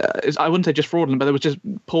I wouldn't say just fraudulent, but it was just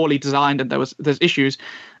poorly designed and there's issues,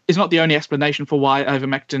 is not the only explanation for why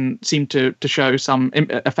ivermectin seemed to show some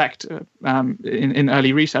effect in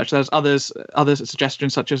early research. There's other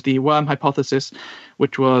suggestions, such as the worm hypothesis,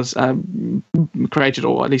 which was created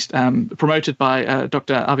or at least promoted by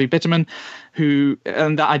Dr. Avi Bitterman,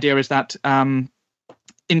 and the idea is that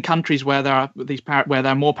in countries where there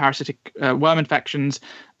are more parasitic worm infections,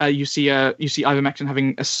 you see ivermectin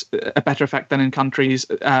having a better effect than in countries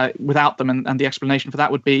without them, and the explanation for that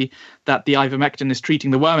would be that the ivermectin is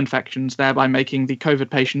treating the worm infections, thereby making the COVID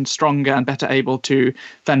patients stronger and better able to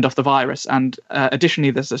fend off the virus. And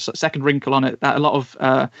additionally, there's a second wrinkle on it that a lot of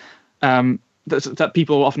that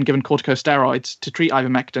people are often given corticosteroids to treat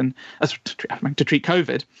ivermectin, to treat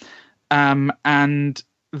COVID, and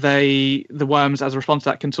the worms, as a response to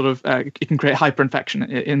that, can it can create hyperinfection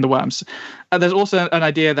in the worms. There's also an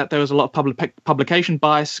idea that there was a lot of publication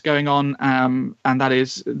bias going on, and that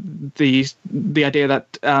is the idea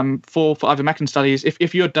that for ivermectin studies,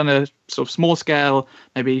 if you had done a sort of small scale,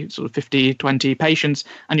 maybe sort of 50, 20 patients,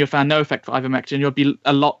 and you found no effect for ivermectin, you'd be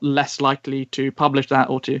a lot less likely to publish that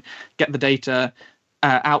or to get the data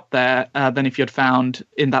out there than if you had found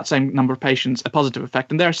in that same number of patients a positive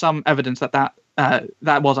effect. And there's some evidence that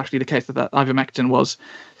was actually the case, that ivermectin was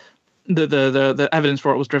the evidence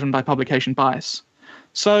for it was driven by publication bias.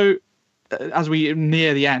 So as we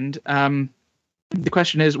near the end, the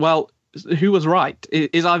question is, well, who was right?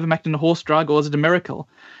 Is ivermectin a horse drug, or is it a miracle?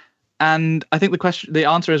 And I think the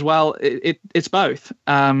answer is, well, it's both.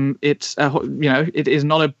 It is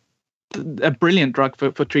not a brilliant drug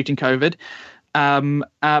for treating COVID.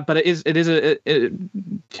 But it is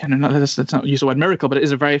let's not use the word miracle, but it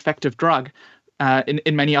is a very effective drug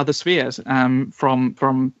in many other spheres,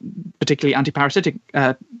 from particularly antiparasitic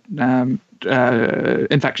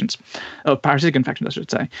infections, or parasitic infections, I should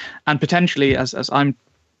say, and potentially, as I'm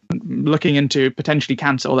looking into, potentially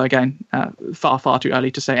cancer, although again, far too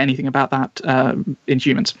early to say anything about that in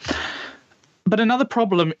humans. But another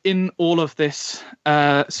problem in all of this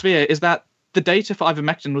sphere is that the data for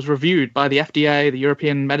ivermectin was reviewed by the FDA, the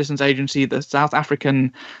European Medicines Agency, the South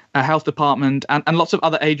African Health Department, and lots of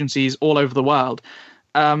other agencies all over the world.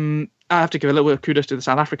 I have to give a little bit of kudos to the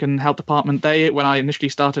South African Health Department. When I initially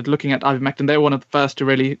started looking at ivermectin, they were one of the first to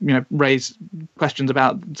really, raise questions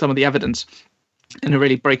about some of the evidence and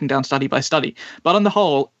really breaking down study by study. But on the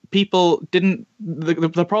whole, people didn't.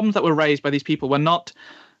 The problems that were raised by these people were not.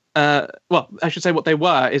 Well, I should say what they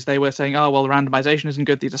were saying, oh, well, randomization isn't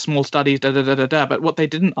good. These are small studies, But what they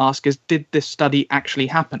didn't ask is, did this study actually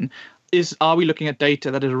happen? Are we looking at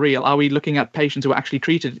data that is real? Are we looking at patients who are actually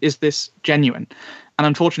treated? Is this genuine? And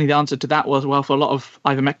unfortunately, the answer to that was, well, for a lot of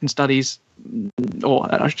ivermectin studies,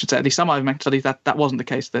 or I should say at least some ivermectin studies, that wasn't the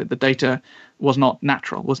case. The data was not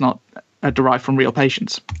natural, was not derived from real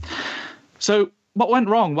patients. So what went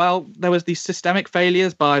wrong? Well, there was these systemic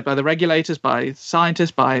failures by the regulators, by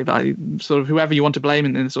scientists, by sort of whoever you want to blame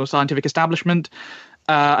in the sort of scientific establishment.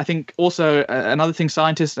 I think also another thing,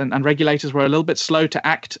 scientists and regulators were a little bit slow to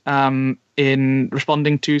act in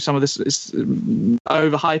responding to some of this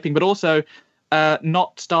overhyping, but also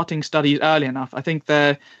not starting studies early enough. I think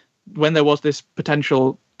when there was this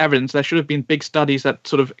potential evidence, there should have been big studies that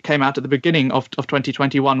sort of came out at the beginning of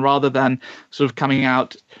 2021, rather than sort of coming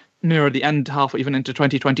out nearer the end, half or even into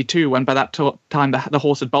 2022, when by that time the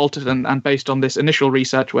horse had bolted, and based on this initial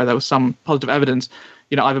research where there was some positive evidence,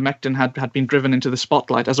 ivermectin had been driven into the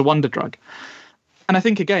spotlight as a wonder drug. And I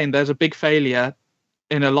think, again, there's a big failure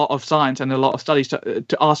in a lot of science and a lot of studies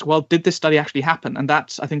to ask, well, did this study actually happen? And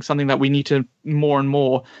that's, I think, something that we need to more and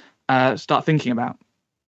more start thinking about.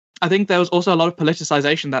 I think there was also a lot of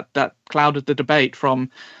politicization that clouded the debate,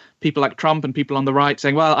 from people like Trump and people on the right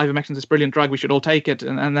saying, well, ivermectin is this brilliant drug, we should all take it.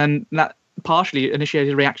 And then that partially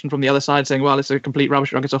initiated a reaction from the other side saying, well, it's a complete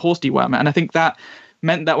rubbish drug, it's a horse dewormer. And I think that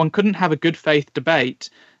meant that one couldn't have a good faith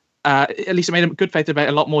debate. At least it made a good faith debate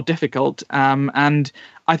a lot more difficult. And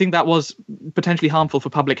I think that was potentially harmful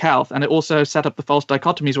for public health. And it also set up the false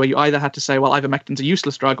dichotomies where you either had to say, well, ivermectin's a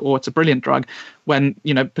useless drug or it's a brilliant drug, when,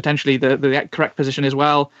 potentially the correct position is,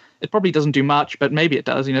 well, it probably doesn't do much, but maybe it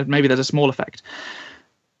does, maybe there's a small effect.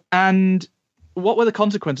 And what were the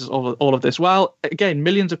consequences of all of this? Well, again,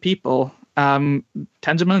 millions of people, tens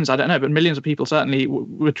of millions, I don't know, but millions of people certainly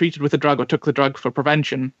were treated with the drug or took the drug for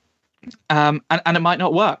prevention. And it might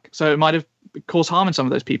not work. So it might have cause harm in some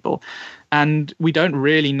of those people. And we don't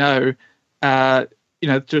really know,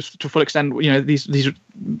 just to full extent, these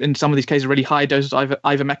in some of these cases, really high doses of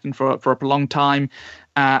ivermectin for a prolonged time.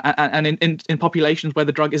 And in populations where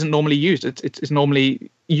the drug isn't normally used, it's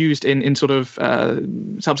normally used in sort of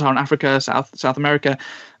sub-Saharan Africa, South America.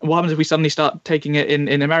 And what happens if we suddenly start taking it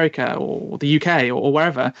in America or the UK or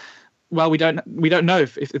wherever? Well, we don't know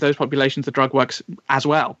if those populations the drug works as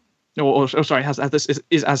well, or sorry,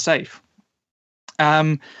 is as safe.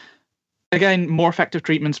 Again, more effective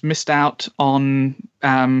treatments missed out on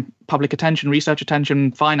public attention, research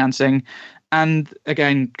attention, financing. And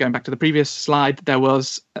again, going back to the previous slide, there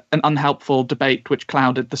was an unhelpful debate which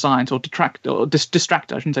clouded the science, or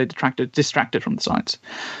distracted from the science.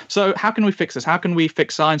 So how can we fix this? How can we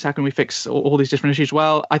fix science? How can we fix all these different issues?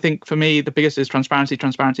 Well, I think for me, the biggest is transparency.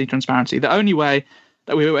 The only way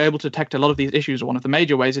that we were able to detect a lot of these issues, or one of the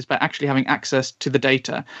major ways, is by actually having access to the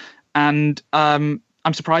data. And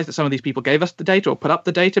I'm surprised that some of these people gave us the data or put up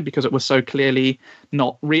the data because it was so clearly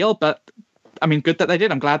not real. But I mean, good that they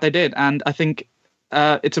did. I'm glad they did. And I think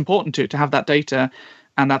it's important to have that data.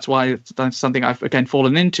 And that's why that's something I've, again,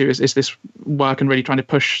 fallen into is this work and really trying to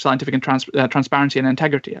push scientific and transparency and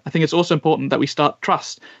integrity. I think it's also important that we start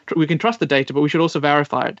trust. We can trust the data, but we should also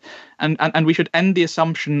verify it. And we should end the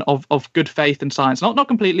assumption of good faith in science. Not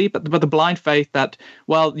completely, but the blind faith that,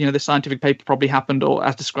 well, this scientific paper probably happened or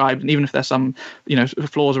as described. And even if there's some,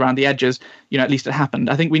 flaws around the edges, at least it happened.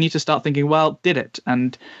 I think we need to start thinking, well, did it?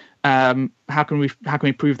 And how can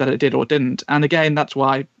we prove that it did or didn't? And again, that's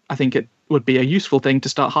why I think it would be a useful thing to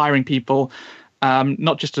start hiring people,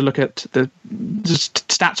 not just to look at the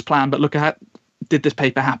stats plan, but look at, did this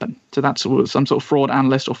paper happen? So that's some sort of fraud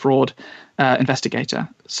analyst or fraud investigator.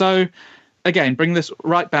 So again, bring this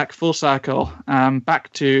right back full circle,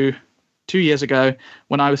 back to 2 years ago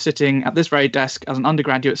when I was sitting at this very desk as an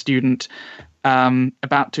undergraduate student,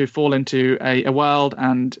 about to fall into a world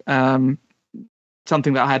and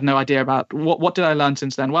something that I had no idea about. What did I learn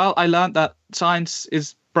since then? Well, I learned that science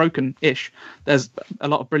is broken-ish. There's a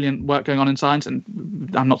lot of brilliant work going on in science, and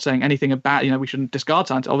I'm not saying anything about, we shouldn't discard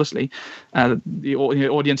science, obviously. The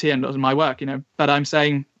audience here knows my work, but I'm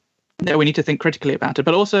saying that we need to think critically about it.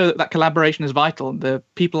 But also that collaboration is vital. The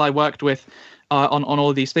people I worked with on all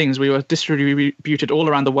of these things, we were distributed all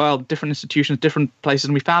around the world, different institutions, different places,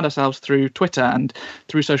 and we found ourselves through Twitter and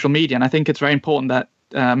through social media. And I think it's very important that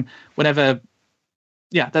whenever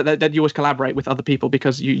that you always collaborate with other people,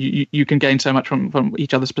 because you can gain so much from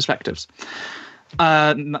each other's perspectives.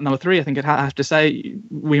 Number 3, I think I have to say,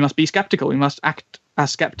 we must be skeptical. We must act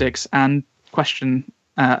as skeptics and question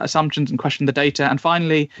assumptions and question the data. And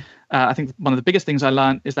finally, I think one of the biggest things I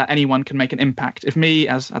learned is that anyone can make an impact. If me,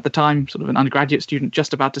 as at the time sort of an undergraduate student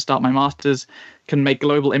just about to start my master's, can make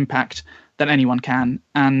global impact, then anyone can.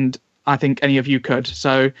 And I think any of you could.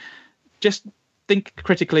 So just think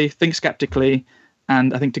critically, think skeptically,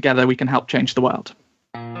 and I think together we can help change the world.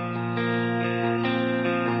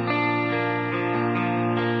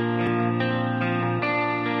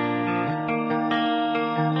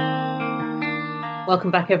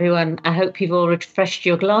 Welcome back, everyone. I hope you've all refreshed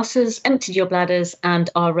your glasses, emptied your bladders, and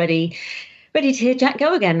are ready to hear Jack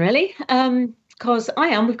go again, really. Because I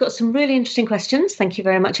am. We've got some really interesting questions. Thank you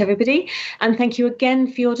very much, everybody. And thank you again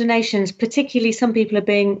for your donations. Particularly, some people are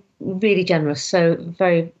being really generous. So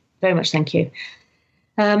very, very much thank you.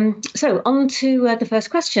 So on to the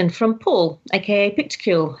first question from Paul, aka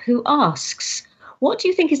Picticule, who asks, what do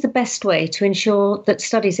you think is the best way to ensure that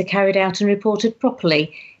studies are carried out and reported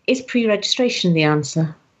properly? Is pre-registration the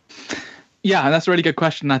answer? Yeah, that's a really good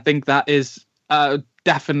question. I think that is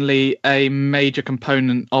definitely a major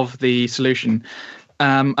component of the solution.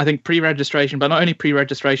 I think pre-registration, but not only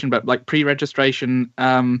pre-registration, but like pre-registration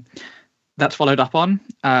that's followed up on,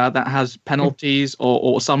 that has penalties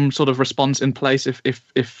or some sort of response in place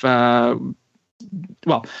if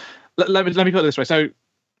well, let me put it this way. So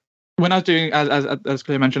when I was doing, as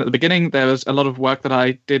Claire mentioned at the beginning, there was a lot of work that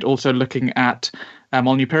I did also looking at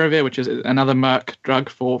molnupiravir, which is another Merck drug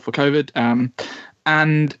for COVID.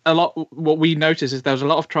 And what we noticed is there was a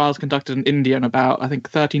lot of trials conducted in India in about, I think,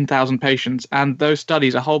 13,000 patients. And those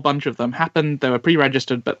studies, a whole bunch of them happened. They were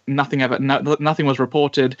pre-registered, but nothing was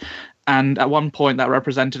reported. And at one point, that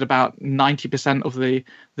represented about 90% of the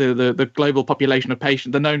global population of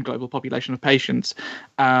patients, the known global population of patients,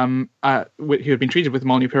 who had been treated with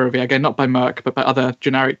molnupiravir, again, not by Merck, but by other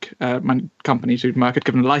generic companies who Merck had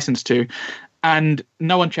given a license to. And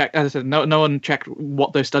no one checked, as I said, no one checked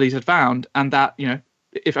what those studies had found. And that,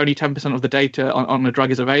 if only 10% of the data on a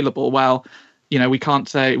drug is available, well, we can't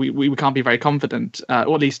say, we can't be very confident, or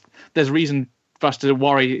at least there's reason for us to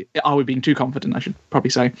worry. Are we being too confident, I should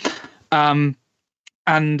probably say. And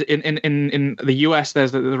in the US,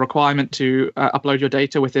 there's the requirement to upload your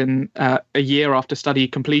data within a year after study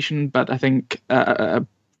completion. But I think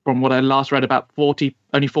from what I last read, about only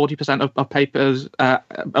 40% of papers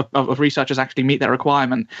of researchers actually meet that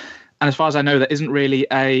requirement. And as far as I know, there isn't really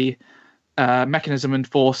a mechanism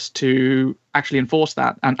enforced to actually enforce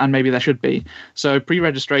that, and maybe there should be. So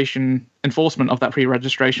pre-registration, enforcement of that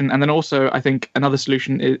pre-registration, and then also I think another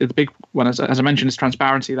solution is the big one, as I mentioned, is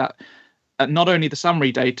transparency. That not only the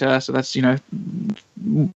summary data, so that's the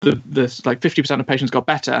like 50% of patients got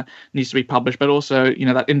better, needs to be published, but also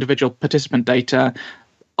that individual participant data,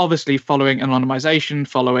 obviously following anonymization,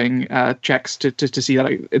 following checks to see that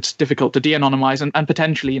it's difficult to de-anonymize, and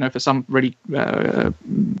potentially for some really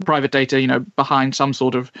private data behind some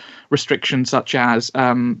sort of restriction, such as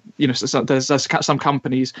there's some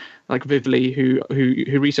companies like Vivli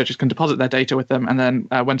who researchers can deposit their data with them, and then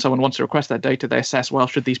when someone wants to request that data, they assess, well,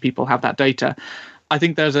 should these people have that data. I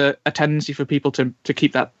think there's a tendency for people to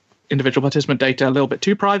keep that individual participant data a little bit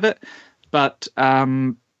too private, but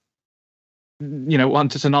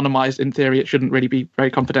once it's anonymized, in theory, it shouldn't really be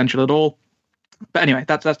very confidential at all. But anyway,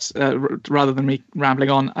 that's rather than me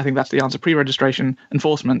rambling on, I think that's the answer: pre-registration,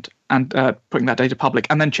 enforcement, and putting that data public,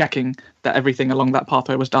 and then checking that everything along that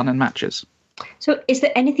pathway was done and matches. So is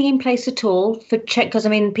there anything in place at all for check? Because,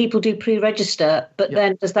 people do pre-register, but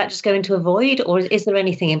then does that just go into a void, or is there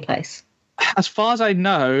anything in place? As far as I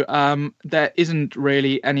know, there isn't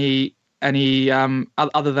really any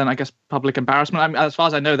other than, I guess, public embarrassment. As far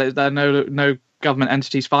as I know, there are no government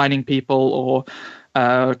entities fining people or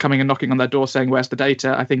coming and knocking on their door saying, where's the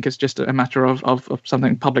data? I think it's just a matter of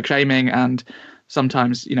something, public shaming, and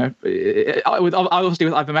sometimes, obviously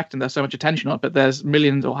with ivermectin, there's so much attention on it, but there's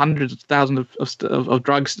millions or hundreds of thousands of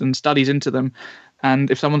drugs and studies into them.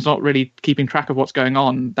 And if someone's not really keeping track of what's going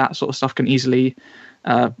on, that sort of stuff can easily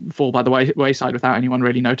fall by the wayside without anyone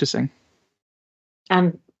really noticing.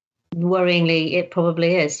 And worryingly, it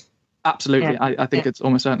probably is. Absolutely. Yeah. I think it's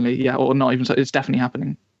almost certainly, or not even so, it's definitely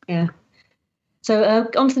happening. Yeah. So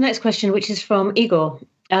on to the next question, which is from Igor.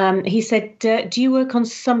 He said, do you work on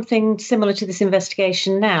something similar to this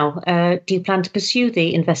investigation now? Do you plan to pursue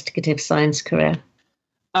the investigative science career?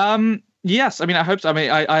 Yes, I hope so.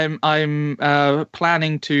 I'm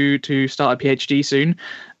planning to start a PhD soon,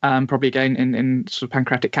 probably again in sort of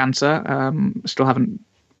pancreatic cancer. Still haven't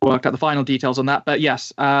worked out the final details on that, but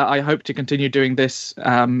yes, I hope to continue doing this.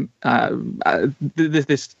 How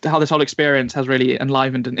this whole experience has really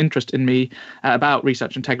enlivened an interest in me about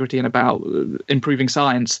research integrity and about improving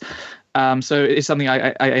science. So it's something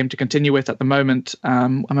I aim to continue with at the moment.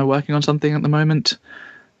 Am I working on something at the moment?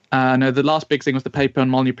 No, the last big thing was the paper on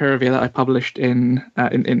molnupiravir that I published in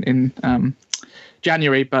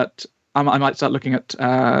January, but I might start looking at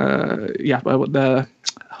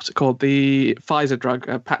what's it called, the Pfizer drug,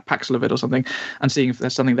 Paxlovid or something, and seeing if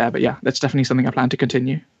there's something there. But yeah, that's definitely something I plan to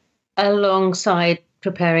continue alongside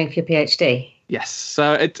preparing for your PhD. Yes,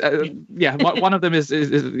 so one of them is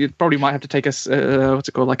you probably might have to take us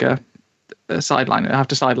like a sideline. I have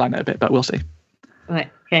to sideline it a bit, but we'll see.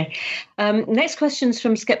 Right. Okay. Next question's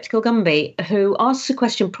from Skeptical Gumby, who asks a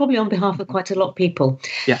question probably on behalf of quite a lot of people.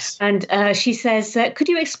 Yes. And she says, could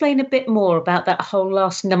you explain a bit more about that whole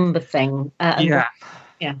last number thing? I'm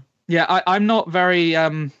not very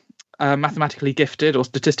mathematically gifted or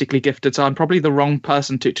statistically gifted, so I'm probably the wrong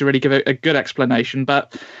person to really give a good explanation.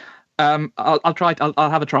 But I'll try. I'll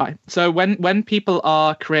have a try. So when people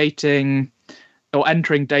are creating or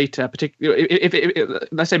entering data, particularly if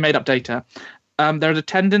let's say made up data. There's a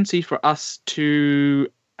tendency for us to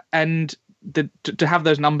to have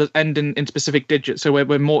those numbers end in specific digits. So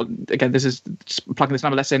we're more, again, this is plugging this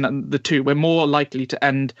number, let's say the 2, we're more likely to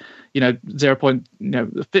end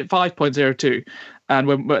 5.02,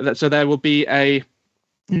 and so there will be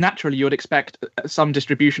naturally you would expect some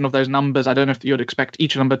distribution of those numbers. I don't know if you'd expect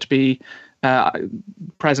each number to be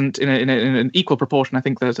present in an equal proportion. I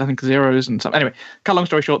think zeros and some. Anyway, cut long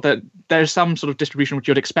story short, that there's some sort of distribution which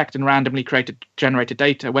you'd expect in randomly generated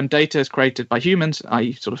data. When data is created by humans,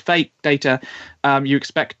 i.e. sort of fake data, you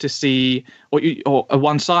expect to see, or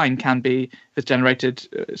one sign can be, if it's generated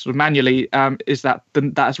sort of manually, is that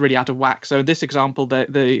that's really out of whack. So in this example,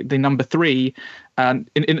 the number 3,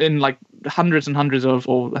 in like hundreds and hundreds of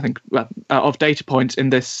data points in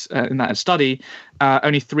that study,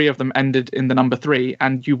 only 3 of them ended in the number 3,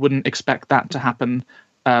 and you wouldn't expect that to happen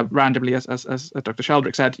randomly, as Dr.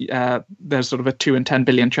 Sheldrick said. There's sort of a 2 in 10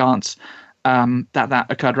 billion chance that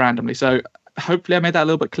occurred randomly. So hopefully I made that a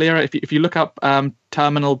little bit clearer. If you look up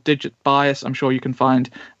terminal digit bias, I'm sure you can find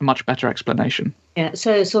a much better explanation. Yeah,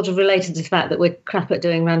 so it's sort of related to the fact that we're crap at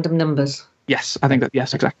doing random numbers. Yes, I think that.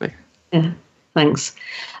 Yes, exactly. Yeah. Thanks.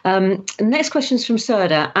 Next question is from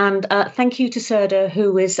Serda, and thank you to Serda,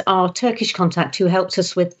 who is our Turkish contact, who helped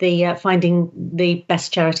us with the finding the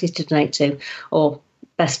best charities to donate to, or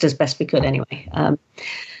best as best we could anyway.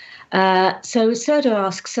 So Serda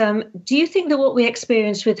asks, do you think that what we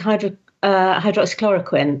experienced with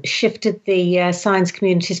hydroxychloroquine shifted the science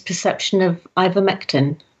community's perception of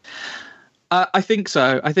ivermectin? I think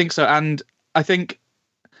so. And I think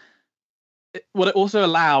what it also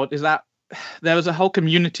allowed is that there was a whole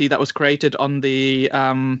community that was created on the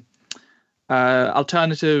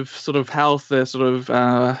alternative sort of health, the sort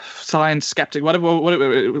of science skeptic, whatever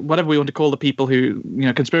we want to call the people who,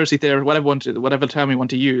 conspiracy theory, whatever term we want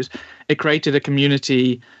to use. It created a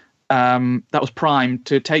community that was primed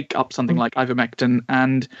to take up something like ivermectin.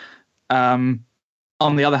 And on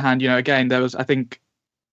the other hand, again, there was, I think,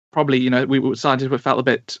 probably, we scientists felt a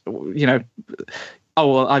bit, oh,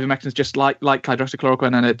 well, ivermectin is just like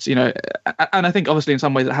hydroxychloroquine, and it's, and I think obviously in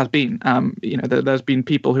some ways it has been, there's been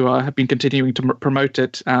people who have been continuing to promote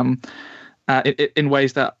it in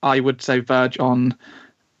ways that I would say verge on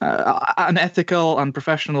unethical,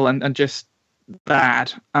 unprofessional, and just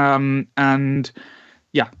bad.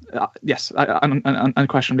 Yes,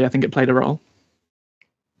 unquestionably, I think it played a role.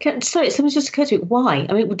 Sorry, something just occurred to me. Why?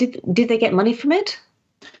 I mean, did they get money from it?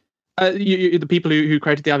 The people who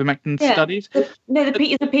created the ivermectin studies?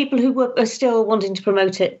 The people who are still wanting to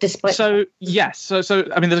promote it despite... Yes. So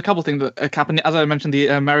I mean, there's a couple of things that happened. As I mentioned, the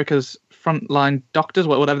America's frontline doctors,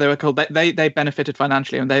 whatever they were called, they benefited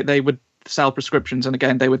financially, and they would sell prescriptions, and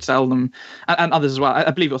again, they would sell them, and others as well. I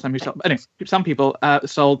believe it was them who sold. Anyway, some people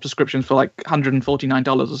sold prescriptions for like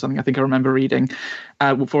 $149 or something. I think I remember reading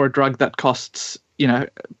for a drug that costs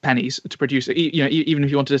pennies to produce it. Even if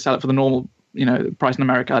you wanted to sell it for the normal price in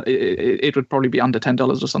America, it would probably be under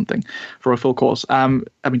 $10 or something for a full course. I mean,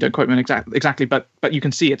 don't quote me on exactly, but you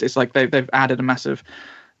can see it. It's like they've added a massive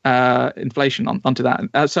inflation onto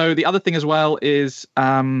that. So the other thing as well is,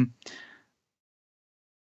 what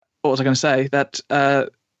was I going to say? That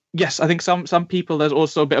yes, I think some people, there's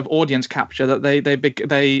also a bit of audience capture that they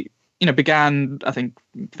began, I think,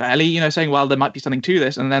 fairly, saying, well, there might be something to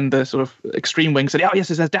this. And then the sort of extreme wing said, oh, yes,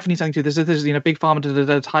 there's definitely something to this. This is, big pharma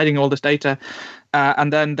that's hiding all this data.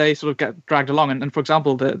 And then they sort of get dragged along. And for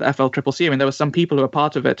example, the FLCCC, I mean, there were some people who were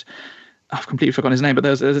part of it. I've completely forgotten his name, but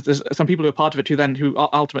there's some people who were part of it who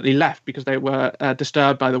ultimately left because they were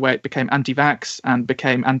disturbed by the way it became anti-vax and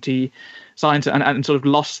became anti-science and sort of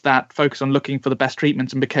lost that focus on looking for the best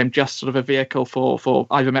treatments and became just sort of a vehicle for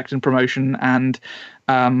ivermectin promotion and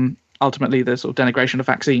ultimately the sort of denigration of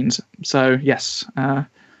vaccines. So yes.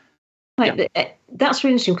 Right. Yeah. That's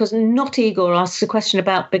really interesting because Not Igor asks a question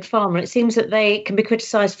about Big Pharma. It seems that they can be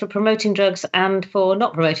criticised for promoting drugs and for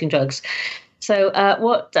not promoting drugs. So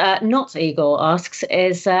what Not Igor asks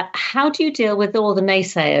is, how do you deal with all the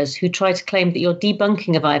naysayers who try to claim that your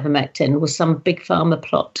debunking of ivermectin was some Big Pharma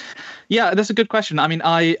plot? Yeah, that's a good question. I mean,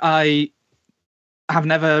 I have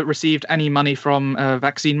never received any money from a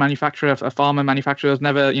vaccine manufacturer, a pharma manufacturer.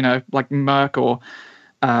 Never, like Merck or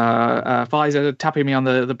Pfizer tapping me on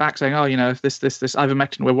the back saying, oh, this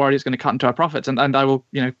ivermectin, we're worried it's going to cut into our profits. And I will,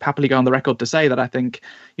 happily go on the record to say that I think,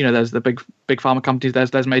 there's the big pharma companies,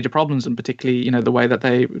 there's major problems, and particularly, the way that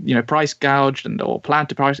they, price gouged or plan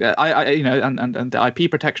to price, and the IP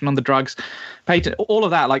protection on the drugs, patent, all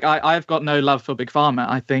of that. Like I've got no love for big pharma.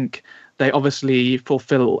 I think they obviously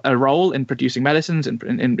fulfill a role in producing medicines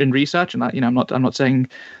in research, and I'm not saying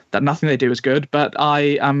that nothing they do is good, but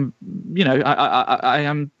I am I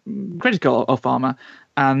am critical of pharma,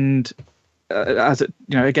 and as it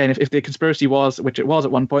again, if the conspiracy was, which it was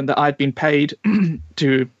at one point, that I'd been paid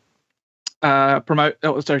to promote,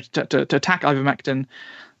 to attack ivermectin,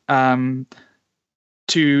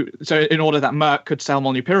 so in order that Merck could sell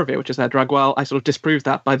molnupiravir, which is their drug, well, I sort of disproved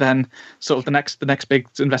that by then sort of the next big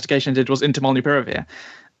investigation I did was into molnupiravir.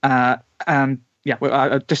 And yeah,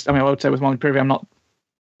 I would say with molnupiravir,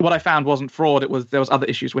 what I found wasn't fraud. There was other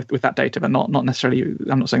issues with that data, but not necessarily,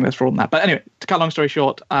 I'm not saying there's fraud in that. But anyway, to cut a long story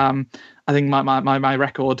short, I think my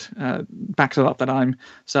record backs it up that I'm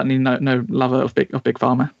certainly no lover of big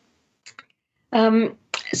pharma.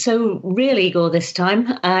 So real Igor this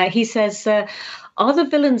time, he says, are the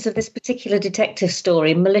villains of this particular detective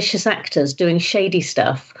story malicious actors doing shady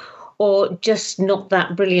stuff, or just not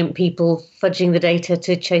that brilliant people fudging the data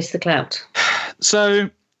to chase the clout? So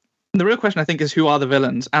the real question, I think, is who are the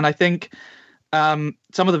villains? And I think some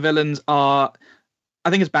of the villains are, I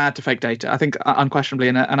think it's bad to fake data. I think unquestionably,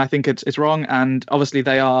 and I think it's wrong. And obviously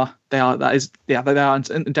they are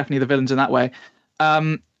definitely the villains in that way.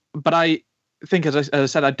 But think, as I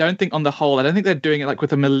said, I don't think on the whole, I don't think they're doing it like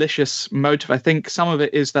with a malicious motive. I think some of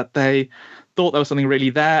it is that they thought there was something really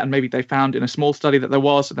there, and maybe they found in a small study that there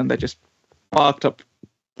was, and then they just barked up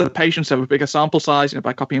the patients to have a bigger sample size,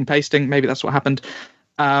 by copying and pasting. Maybe that's what happened.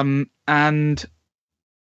 And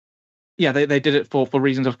yeah, they did it for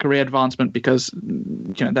reasons of career advancement, because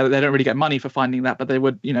they don't really get money for finding that, but they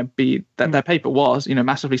would be that their paper was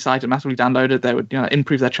massively cited, massively downloaded. They would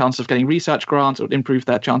improve their chances of getting research grants, it would improve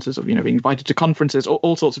their chances of being invited to conferences,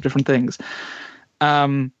 all sorts of different things.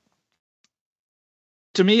 To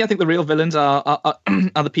me, I think the real villains are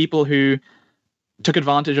the people who took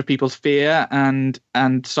advantage of people's fear and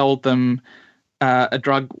sold them a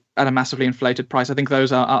drug at a massively inflated price. I think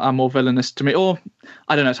those are more villainous to me, or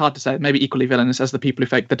I don't know, it's hard to say, maybe equally villainous as the people who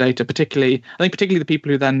faked the data, particularly the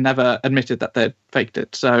people who then never admitted that they faked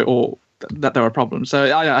it, or that there were problems.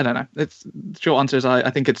 So I don't know. It's the short answer is I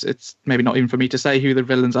think it's maybe not even for me to say who the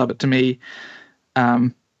villains are, but to me,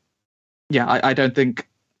 I don't think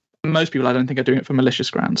most people, I don't think, are doing it for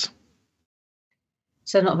malicious grounds.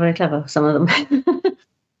 So not very clever, some of them.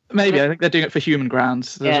 Maybe I think they're doing it for human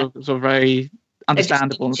grounds. They're sort of very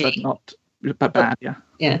understandable, but bad.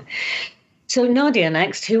 Yeah. So Nadia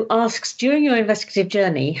next, who asks, during your investigative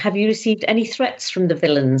journey, have you received any threats from the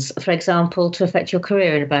villains, for example, to affect your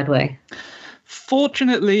career in a bad way?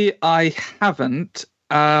 Fortunately, I haven't.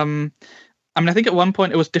 I think at one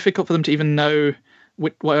point it was difficult for them to even know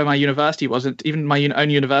where my university was. Even my own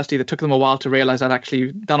university, that took them a while to realize I'd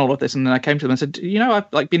actually done all of this. And then I came to them and said,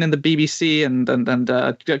 I've been in the BBC and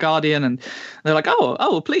Guardian, and they're like,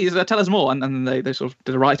 oh, please tell us more. And then they sort of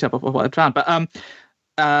did a write-up of what I'd found. But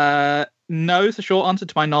no is the short answer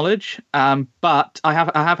to my knowledge. But I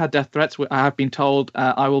have had death threats. I have been told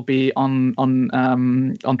I will be on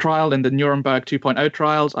trial in the Nuremberg 2.0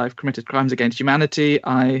 trials. I've committed crimes against humanity.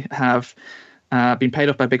 I have been paid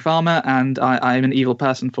off by Big Pharma, and I'm an evil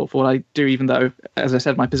person for what I do, even though, as I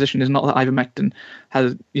said, my position is not that Ivermectin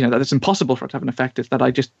has, that it's impossible for it to have an effect. It's that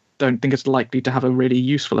I just don't think it's likely to have a really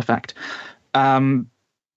useful effect. And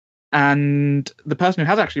the person who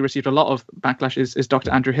has actually received a lot of backlash is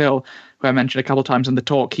Dr. Andrew Hill, who I mentioned a couple of times in the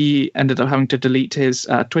talk. He ended up having to delete his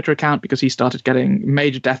Twitter account because he started getting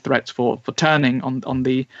major death threats for turning on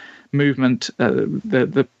the movement,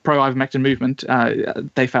 the pro-Ivermectin movement,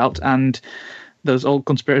 they felt. And there's all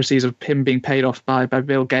conspiracies of him being paid off by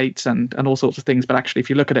Bill Gates and all sorts of things. But actually, if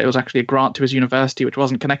you look at it, it was actually a grant to his university, which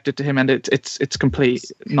wasn't connected to him. And it's complete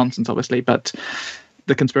nonsense, obviously. But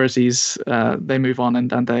the conspiracies, they move on, and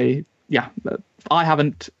they, I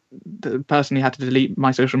haven't personally had to delete my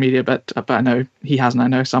social media, but I know he has, and I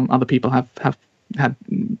know some other people have had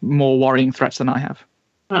more worrying threats than I have.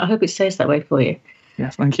 I hope it stays that way for you.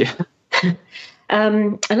 Yes, thank you.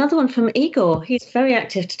 Another one from Igor. He's very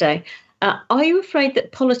active today. Are you afraid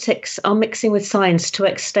that politics are mixing with science to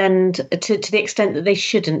the extent that they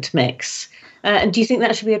shouldn't mix? And do you think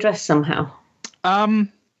that should be addressed somehow?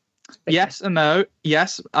 Yes and no.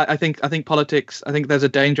 Yes, I think politics. I think there's a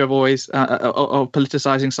danger of always of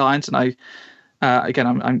politicizing science, and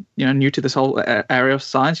I'm new to this whole area of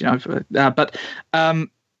science. I've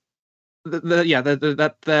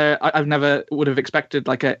never would have expected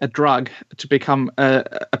like a drug to become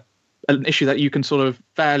an issue that you can sort of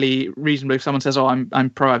fairly reasonably, if someone says, "Oh, I'm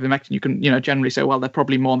pro Ivermectin," you can generally say, "Well, they're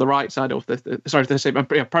probably more on the right side of this." Sorry, if they say pro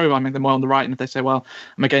Ivermectin, they're more on the right, and if they say, "Well,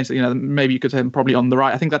 I'm against it," maybe you could say I'm probably on the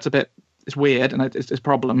right. I think that's it's weird, and it's a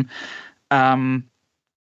problem, and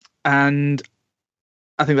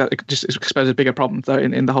I think that it just exposes a bigger problem though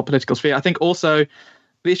in the whole political sphere. I think also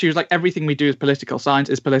the issue is like everything we do is political. Science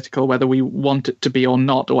is political, whether we want it to be or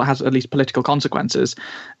not, or has at least political consequences.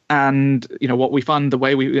 And what we fund, the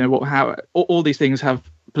way we, how all these things have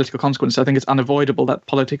political consequences. I think it's unavoidable that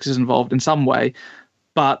politics is involved in some way,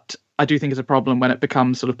 but I do think it's a problem when it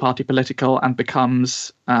becomes sort of party political and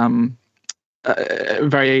becomes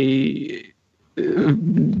very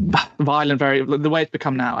violent. The way it's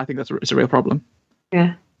become now. I think it's a real problem.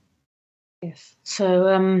 Yeah. Yes.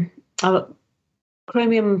 So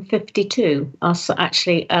Chromium 52 asks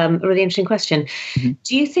actually a really interesting question. Mm-hmm.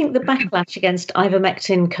 Do you think the backlash against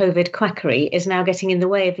ivermectin COVID quackery is now getting in the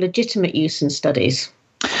way of legitimate use in studies?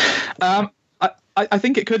 I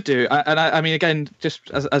think it could do. And I mean, again, just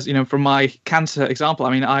as from my cancer example,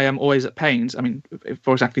 I mean, I am always at pains. I mean,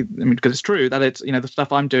 because it's true that it's, the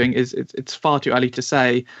stuff I'm doing it's far too early to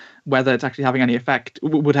say whether it's actually having any effect,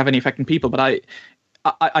 would have any effect in people. But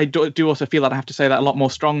I do also feel that I have to say that a lot more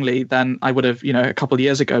strongly than I would have, a couple of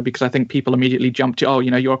years ago, because I think people immediately jump to,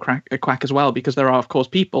 you're a quack as well, because there are, of course,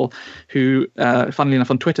 people who, funnily enough,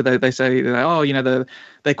 on Twitter, they say,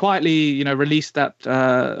 they quietly, released that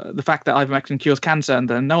the fact that ivermectin cures cancer, and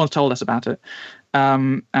then no one's told us about it.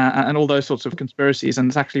 And all those sorts of conspiracies. And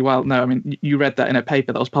it's actually, no, I mean, you read that in a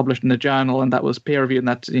paper that was published in a journal, and that was peer reviewed, and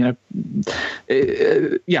that,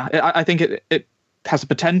 I think it has a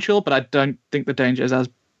potential, but I don't think the danger is as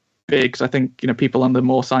big. So I think, people on the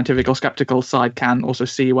more scientific or skeptical side can also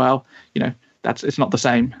see, it's not the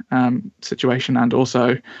same situation. And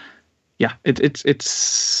also,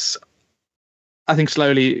 it's I think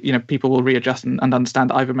slowly, people will readjust and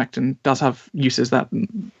understand that ivermectin does have uses that,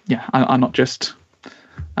 are not just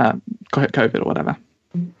COVID or whatever.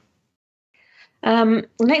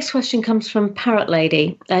 Next question comes from Parrot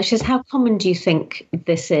Lady. She says, how common do you think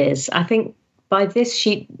this is? I think by this,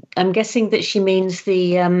 I'm guessing that she means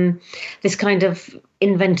the this kind of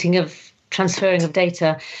inventing of transferring of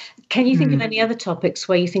data. Can you think of any other topics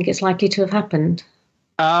where you think it's likely to have happened?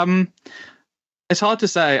 It's hard to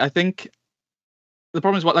say. I think the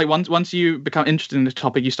problem is once you become interested in the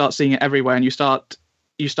topic, you start seeing it everywhere, and you start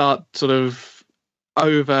sort of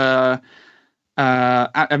over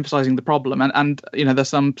emphasizing the problem. And there's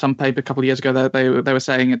some paper a couple of years ago that they were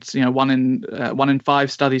saying it's 1 in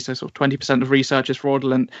 5 studies, so sort of 20% of research is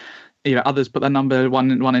fraudulent. Others put that number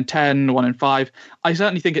 1 in 10, 1 in 5. I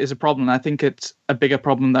certainly think it is a problem. I think it's a bigger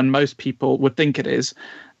problem than most people would think it is.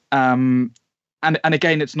 And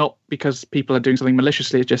again, it's not because people are doing something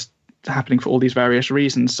maliciously. It's just happening for all these various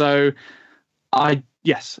reasons. So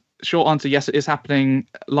short answer, yes, it is happening.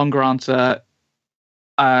 Longer answer,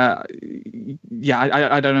 I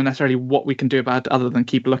don't know necessarily what we can do about it other than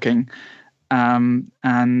keep looking. And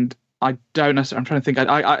I don't necessarily, I'm trying to think,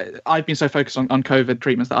 I've been so focused on COVID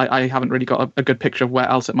treatments that I haven't really got a good picture of where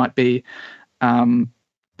else it might be.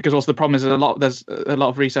 Because also the problem is there's a lot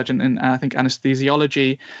of research in I think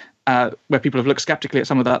anesthesiology, where people have looked skeptically at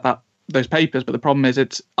some of those papers, but the problem is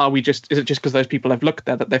is it just because those people have looked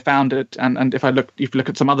there that they found it? And if you look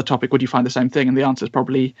at some other topic, would you find the same thing? And the answer is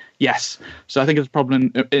probably yes. So I think it's a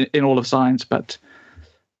problem in all of science, but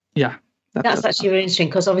yeah. That's actually really interesting,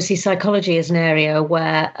 because obviously psychology is an area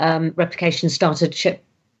where replication started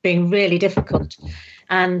being really difficult.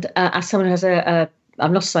 And as someone who has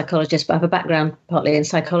I'm not a psychologist, but I have a background partly in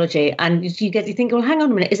psychology, and you think, well, hang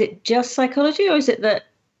on a minute, is it just psychology, or is it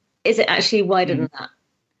actually wider than that?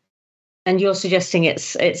 And you're suggesting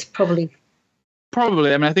it's probably. I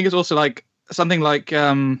mean, I think it's also like something like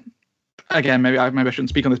again, maybe I shouldn't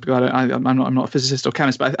speak on this because I'm not a physicist or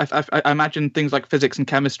chemist, but I imagine things like physics and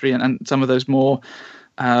chemistry and some of those more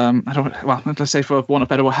let's say, for want of a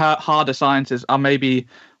better word, harder sciences are maybe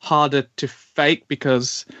harder to fake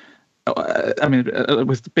because.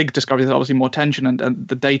 With big discoveries, there's obviously more tension, and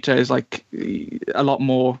the data is like a lot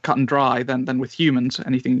more cut and dry than with humans.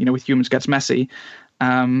 Anything with humans gets messy.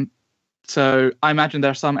 So I imagine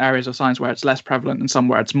there are some areas of science where it's less prevalent and some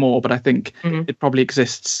where it's more, but I think it probably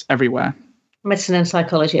exists everywhere. Medicine and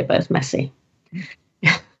psychology are both messy.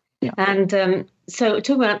 Yeah. And so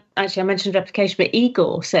talking about, actually, I mentioned replication, but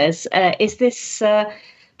Igor says, is this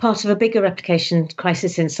part of a bigger replication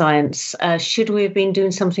crisis in science? Should we have been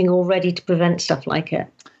doing something already to prevent stuff like it?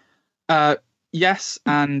 Yes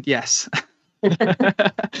and yes. I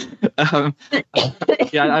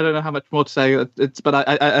don't know how much more to say. But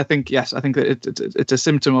I think yes. I think that it's a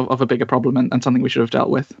symptom of a bigger problem and something we should have dealt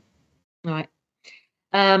with. Right.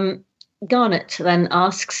 Garnet then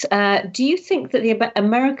asks, do you think that the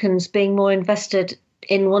Americans being more invested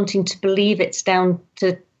in wanting to believe it's down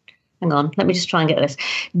to... Hang on, let me just try and get this.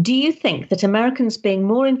 Do you think that Americans being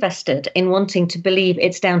more invested in wanting to believe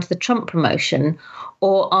it's down to the Trump promotion,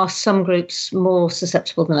 or are some groups more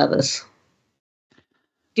susceptible than others?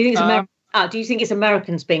 Do you think do you think it's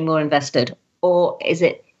Americans being more invested, or is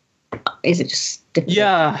it just different?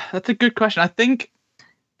 Yeah, that's a good question. I think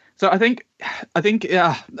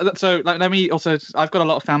yeah. So let me also. I've got a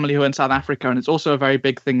lot of family who are in South Africa, and it's also a very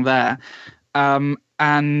big thing there.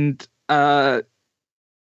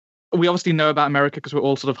 We obviously know about America because we're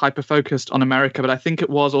all sort of hyper-focused on America, but I think it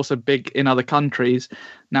was also big in other countries.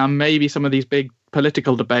 Now, maybe some of these big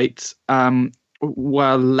political debates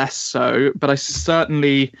were less so, but I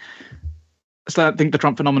certainly think the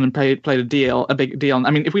Trump phenomenon played a big deal. I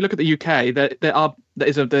mean, if we look at the UK, there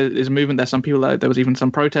is a movement there. Some people, there was even some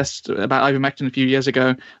protests about ivermectin a few years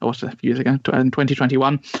ago, in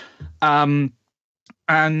 2021.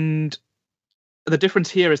 And the difference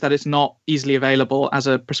here is that it's not easily available as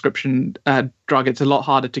a prescription drug. It's a lot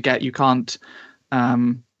harder to get. You can't,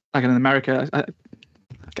 like in America,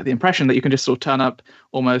 get the impression that you can just sort of turn up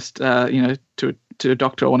almost, to a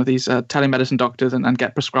doctor or one of these telemedicine doctors and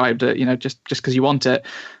get prescribed it, just because you want it.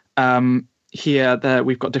 Here,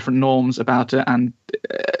 we've got different norms about it, and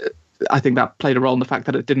I think that played a role in the fact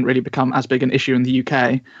that it didn't really become as big an issue in the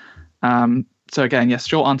UK. So again, yes,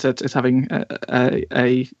 short answer is having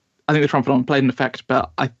I think the Trump phenomenon played an effect,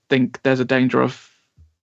 but I think there's a danger of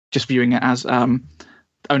just viewing it as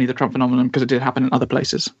only the Trump phenomenon because it did happen in other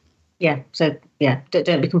places. Yeah. So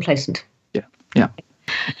don't be complacent. Yeah.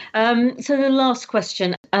 So the last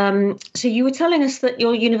question. So you were telling us that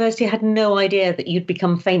your university had no idea that you'd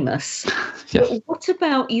become famous. Yes. What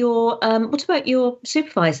about your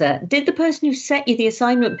supervisor? Did the person who set you the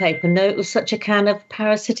assignment paper know it was such a can of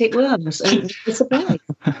parasitic worms and were surprised?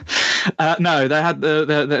 No, they had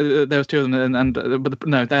there was two of them, but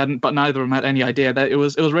no, they hadn't. But neither of them had any idea that it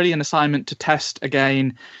was really an assignment to test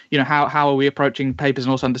again. How are we approaching papers,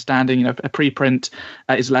 and also understanding. A preprint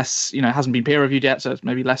is less. Hasn't been peer reviewed yet, so it's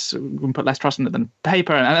maybe less. We can put less trust in it than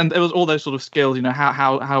paper, and it was all those sort of skills.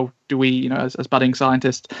 How do we, as budding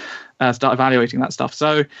scientists, start evaluating that stuff?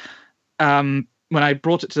 So when I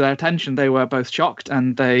brought it to their attention, they were both shocked,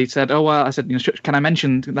 and they said, "Oh well," I said, "Can I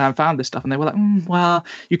mention that I found this stuff?" And they were like, "Well,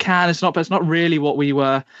 you can. It's not really what we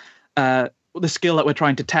were, the skill that we're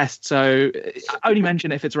trying to test. So only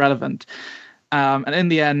mention it if it's relevant." And in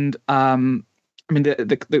the end,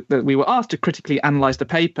 we were asked to critically analyze the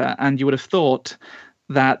paper, and you would have thought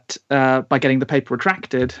that by getting the paper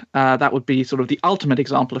retracted, that would be sort of the ultimate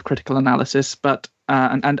example of critical analysis, but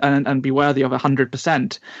and be worthy of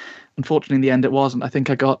 100%. Unfortunately, in the end, it wasn't. I think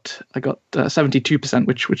I got 72%,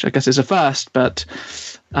 which I guess is a first, but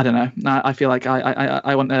I don't know. I feel like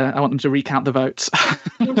I want them to recount the votes.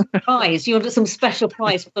 You want a prize? You want some special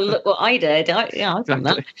prize for look what I did? I want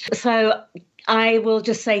that. So I will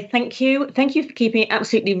just say thank you. Thank you for keeping it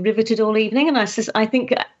absolutely riveted all evening. And I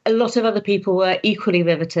think a lot of other people were equally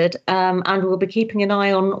riveted, and we'll be keeping an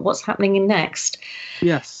eye on what's happening next.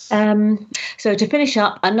 Yes. So to finish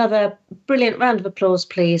up, another brilliant round of applause,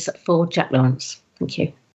 please, for Jack Lawrence. Thank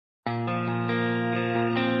you.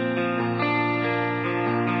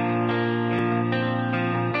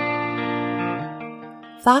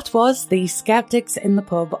 That was the Skeptics in the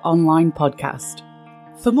Pub online podcast.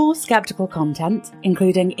 For more skeptical content,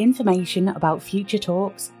 including information about future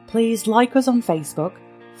talks, please like us on Facebook,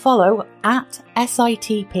 follow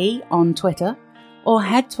 @SITP on Twitter, or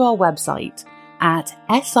head to our website at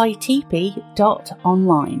sitp.online,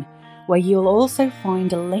 where you'll also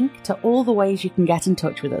find a link to all the ways you can get in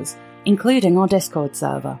touch with us, including our Discord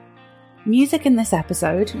server. Music in this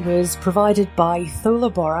episode was provided by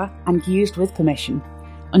Thula Borah and used with permission.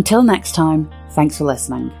 Until next time, thanks for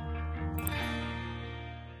listening.